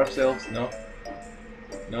hurt ourselves? No?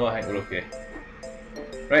 No, I think we're okay.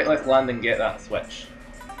 Right, let's land and get that switch.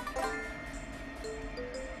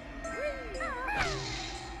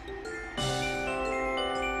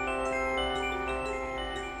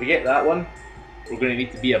 To get that one, we're going to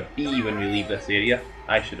need to be a bee when we leave this area.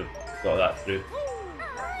 I should have thought that through.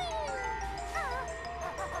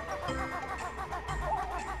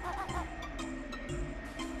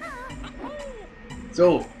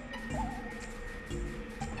 So,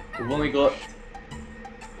 we've only got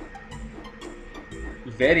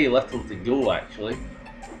very little to go actually.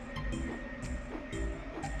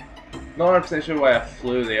 Not 100% sure why I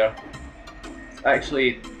flew there. It's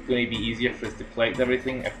actually going to be easier for us to collect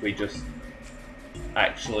everything if we just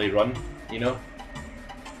actually run, you know?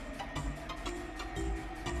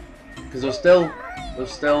 Because there's still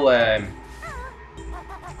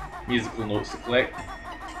musical notes to collect.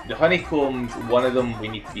 The honeycombs, one of them we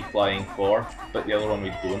need to be flying for, but the other one we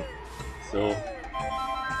don't. So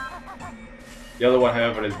the other one,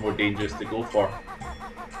 however, is more dangerous to go for.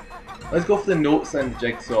 Let's go for the notes and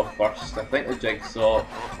jigsaw first. I think the jigsaw,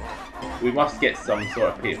 we must get some sort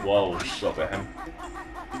of paint. Whoa, what about him?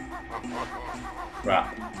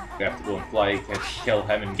 Crap, we have to go and fly to kill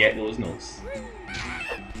him and get those notes.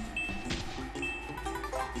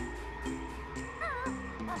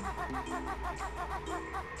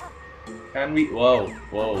 Can we? Whoa,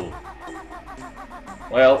 whoa.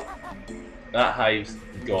 Well, that hive's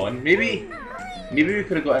gone. Maybe we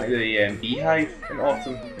could have got into the beehive in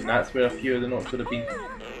autumn, and that's where a few of the notes would have been.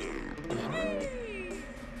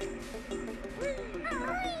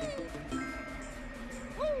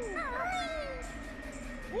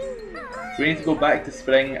 So we need to go back to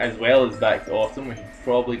spring as well as back to autumn. We should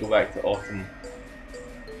probably go back to autumn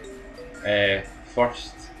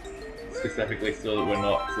first, specifically so that we're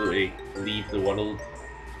not absolutely leave the world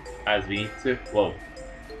as we need to. Whoa.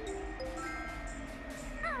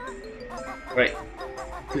 Right.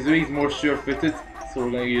 Kazooie's more sure-footed, so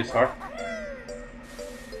we're going to use her.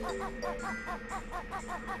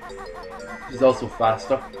 She's also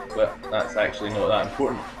faster, but that's actually not that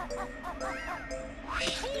important.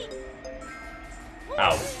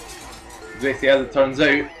 Ow. Basically, as it turns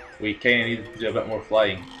out, we kinda needed to do a bit more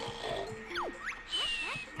flying.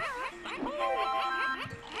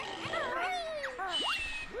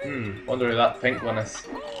 Wonder who that pink one is.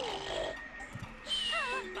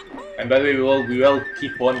 And by the way, we will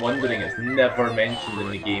keep on wondering, it's never mentioned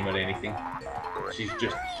in the game or anything. She's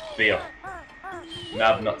just there.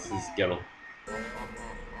 Nabnuts' girl.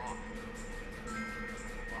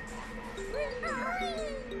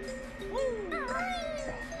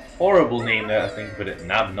 Horrible name now I think about it,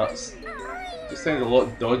 Nabnuts. Just sounds a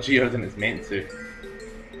lot dodgier than it's meant to.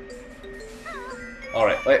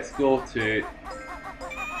 Alright, let's go to...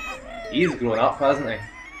 He's grown up, hasn't he?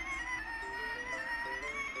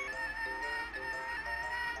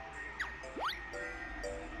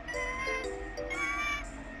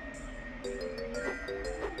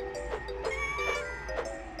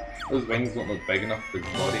 Those wings don't look big enough for his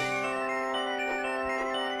body.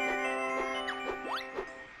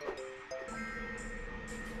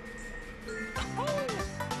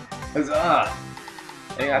 Huzzah!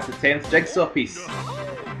 I think that's the 10th jigsaw piece.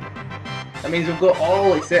 That means we've got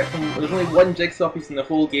all except from... There's only one jigsaw piece in the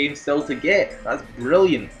whole game still to get. That's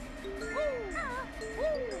brilliant.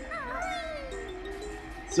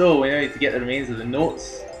 So we now need to get the remains of the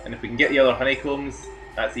notes, and if we can get the other honeycombs,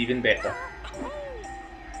 that's even better.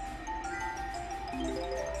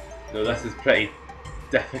 Though this is pretty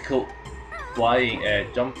difficult flying,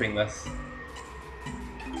 jumping this.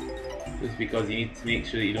 Just because you need to make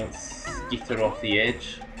sure that you don't skeeter off the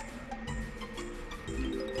edge.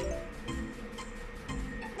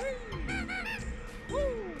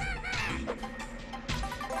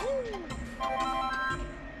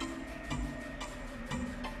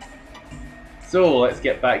 So let's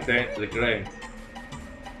get back down to the ground.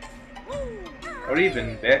 Or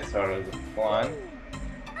even better as a plan.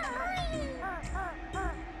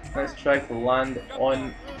 Let's try to land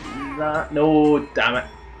on that. No, damn it.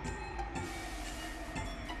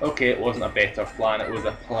 Okay, it wasn't a better plan, it was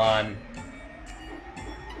a plan.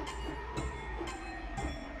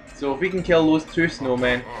 So if we can kill those two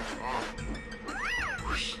snowmen,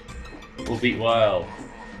 we'll be, well,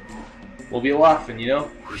 we'll be laughing, you know?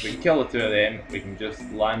 If we can kill the two of them, we can just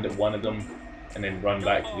land at one of them and then run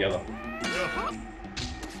back to the other.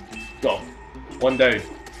 Go. One down.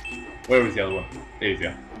 Where was the other one? There you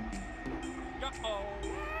go.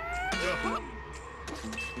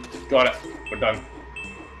 Got it. We're done.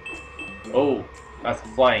 Oh, that's a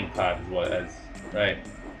flying pad is what it is. Right.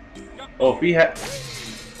 Oh, if we hit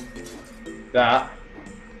that,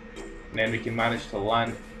 then we can manage to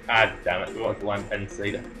land... Ah, damn it. We want to land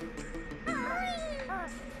inside it.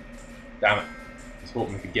 Damn it. I was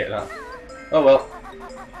hoping we could get that. Oh well.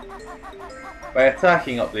 By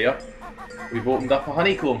attacking up there, we've opened up a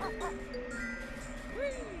honeycomb.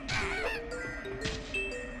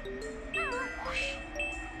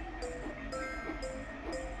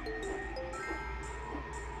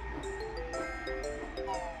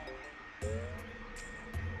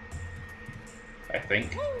 I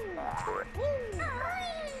think.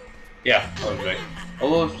 Yeah, that was right.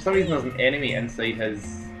 Although for some reason there's an enemy inside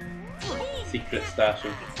his secret stash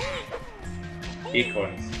of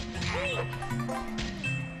acorns.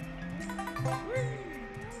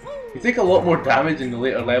 You take a lot more damage in the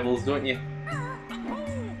later levels, don't you?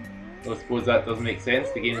 Well, I suppose that does make sense,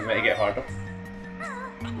 the game's meant to get harder.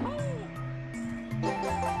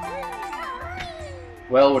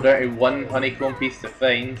 Well, we're down to one honeycomb piece to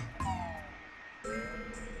find.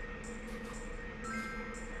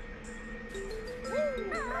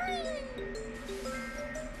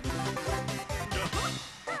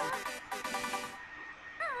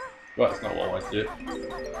 Well, that's not what I want to do.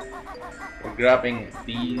 We're grabbing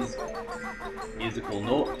these musical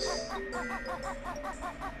notes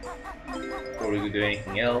before we do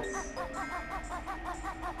anything else.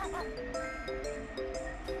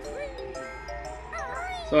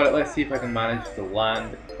 So alright, let's see if I can manage to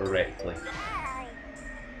land correctly.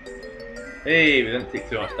 Hey, we didn't take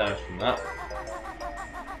too much damage from that.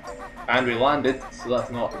 And we landed, so that's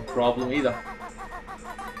not a problem either.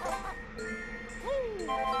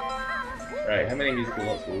 Right, how many musical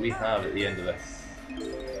notes will we have at the end of this?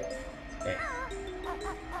 10.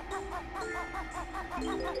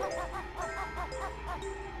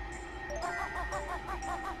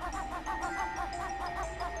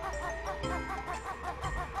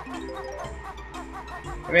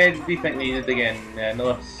 How many do you think we needed again?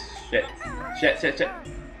 Another shit. Shit.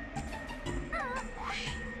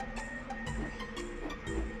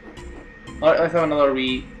 Alright, let's have another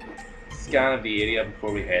wee scan of the area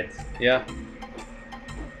before we head. Yeah?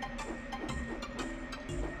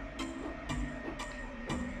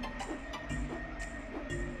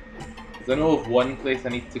 Because I know of one place I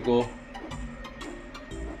need to go.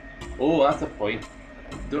 Oh, that's a point.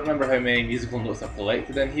 Don't remember how many musical notes I've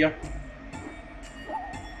collected in here.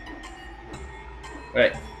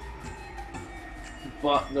 Right.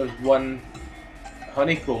 But there's one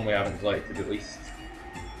honeycomb we haven't collected at least.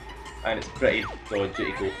 And it's pretty dodgy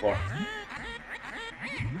to go for.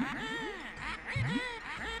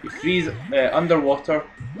 You freeze underwater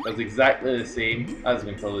does exactly the same, as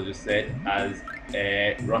Winterla just said, as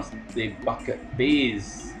Rusty Bucket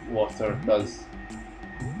Bay's water does.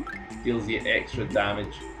 Deals you extra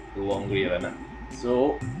damage the longer you're in it.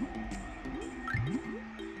 So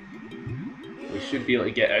we should be able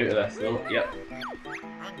to get out of this though. Yep.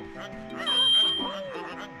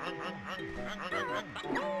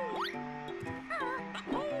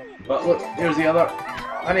 But look, here's the other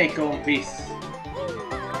honeycomb piece.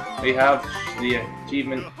 We have the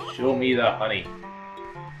achievement, show me the honey.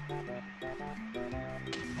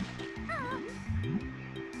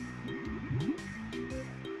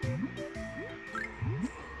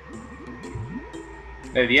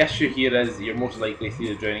 Now the issue here is you're most likely to see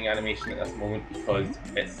the drowning animation at this moment because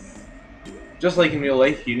it's just like in real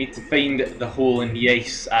life, you need to find the hole in the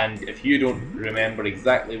ice, and if you don't remember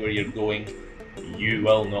exactly where you're going, you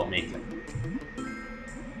will not make it.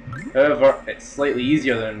 However, it's slightly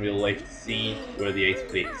easier than in real life to see where the ice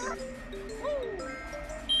breaks.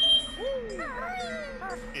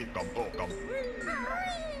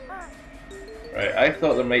 Right, I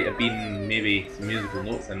thought there might have been maybe some musical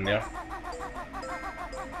notes in there.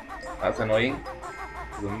 That's annoying,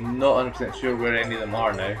 because I'm not 100% sure where any of them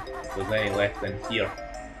are now, if there's any left in here.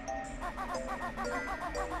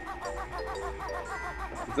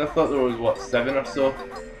 Because I thought there was, what, 7 or so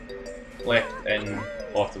left in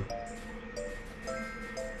Autumn.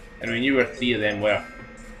 And we knew where 3 of them were.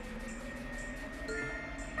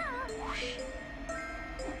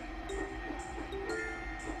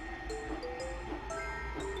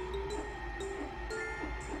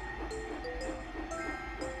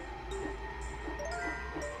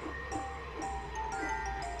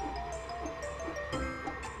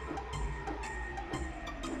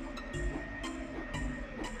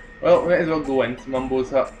 Well, we might as well go into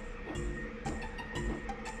Mumbo's hut.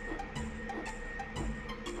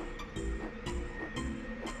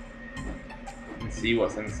 And see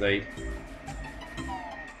what's inside.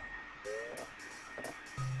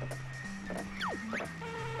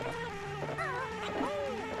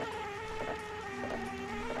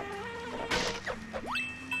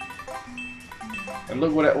 And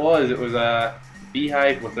look what it was a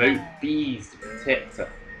beehive without bees to protect it.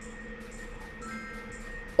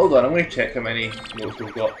 Hold on, I'm going to check how many notes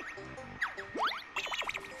we've got.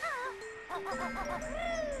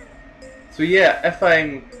 So yeah, if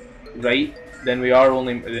I'm right, then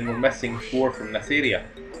we're missing 4 from this area.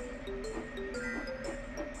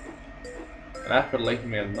 And I for the life of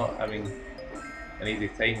me, I'm not having an easy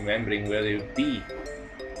time remembering where they would be.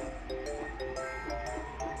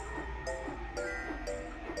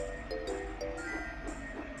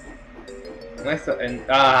 Unless they're in.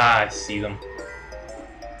 Ah, I see them.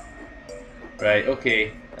 Right,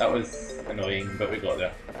 okay, that was annoying, but we got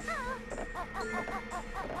there.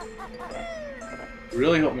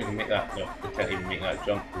 Really hope we can make that. No, we can't even make that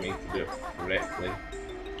jump. We need to do it correctly.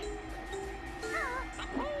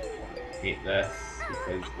 I hate this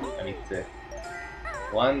because I need to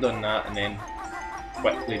land on that and then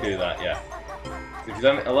quickly do that, yeah. So if you've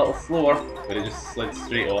done it a little slower, we'd have just slid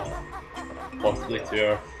straight off, possibly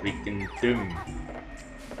to our freaking doom.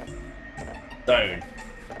 Down.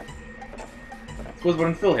 Suppose we're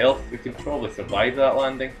in full health, we could probably survive that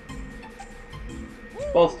landing.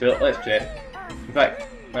 Balls to it, let's check. In fact,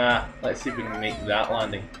 let's see if we can make that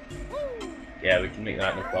landing. Yeah, we can make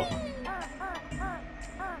that, no problem.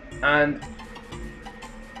 And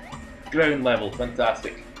ground level,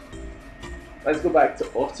 fantastic. Let's go back to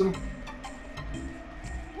Autumn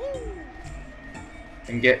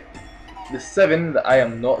and get the 7 that I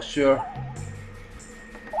am not sure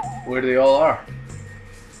where they all are.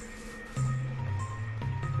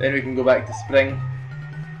 Then we can go back to Spring,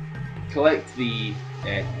 collect the,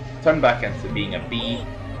 turn back into being a bee,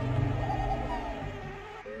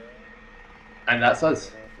 and that's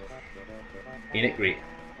us. Ain't it great?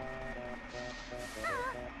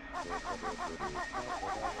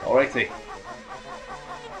 Alrighty.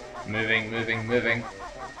 Moving, moving, moving.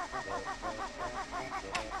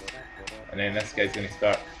 And then this guy's going to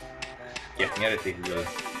start getting irritated with us.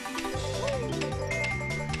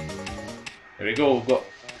 There we go, we've got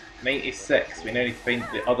 96. We now need to find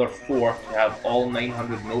the other 4 to have all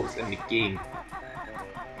 900 notes in the game.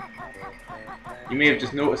 You may have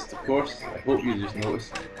just noticed, of course, I hope you just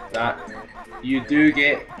noticed, that you do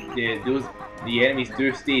get, the enemies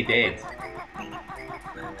do stay dead.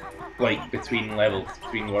 Like, between levels,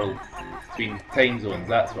 between worlds, between time zones,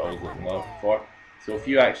 that's what I was looking for. So if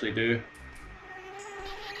you actually do...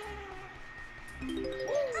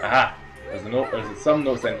 Aha! There's some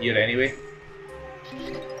notes in here anyway.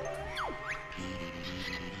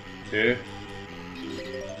 2,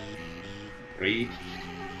 3.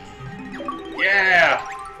 Yeah!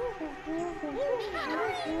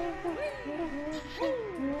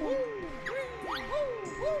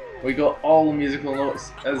 We got all the musical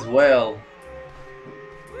notes as well.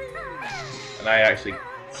 And I actually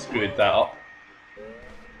screwed that up.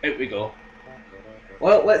 Out we go.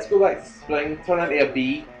 Well, let's go back to spring, turn into a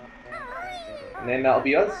bee, and then that'll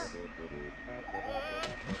be us.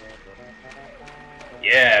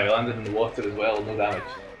 Yeah, we landed in the water as well, no damage.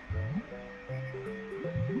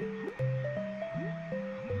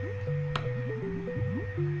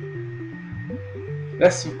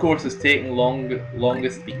 This, of course, is taking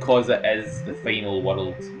longest because it is the final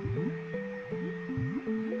world.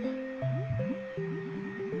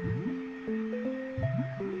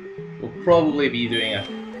 We'll probably be doing a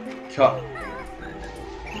cut,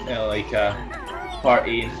 like a part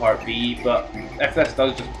A and part B, but if this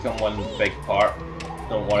does just become one big part,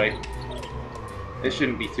 don't worry. It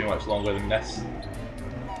shouldn't be too much longer than this.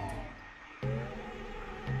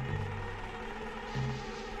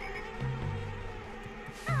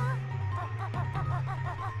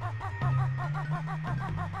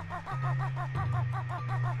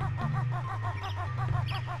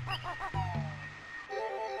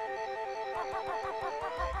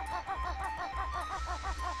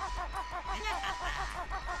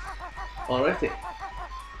 Alrighty.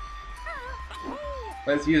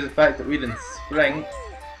 Let's use the fact that we're in spring,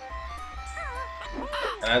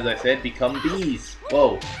 and as I said, become bees.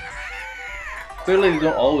 Whoa. Clearly they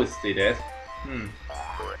don't always stay dead.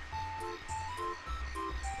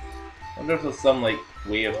 Wonder if there's some like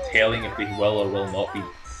way of telling if they will or will not be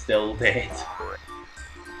still dead.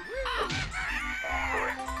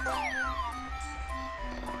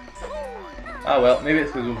 Ah well, maybe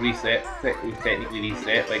it's because we've reset. We've technically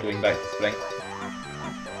reset by going back to spring.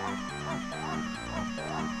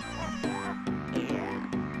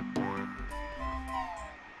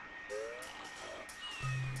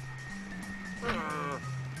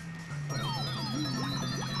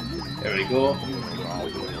 There we go.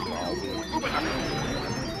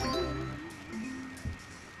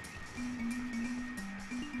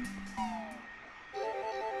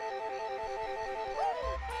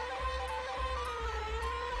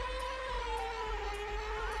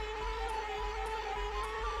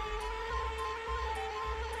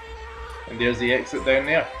 And there's the exit down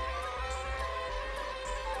there,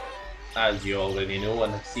 as you already know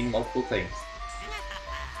and have seen multiple times.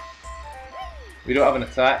 We don't have an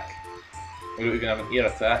attack, we don't even have an air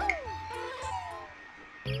attack,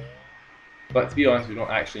 but to be honest we don't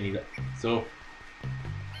actually need it, so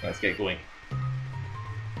let's get going.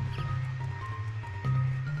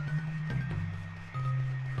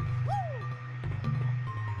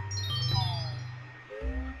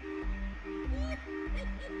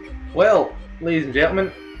 Well, ladies and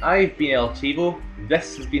gentlemen, I've been El Chivo.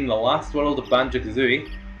 This has been the last world of Banjo Kazooie.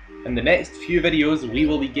 In the next few videos, we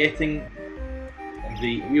will be getting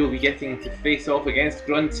to face off against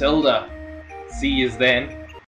Gruntilda. See yous then.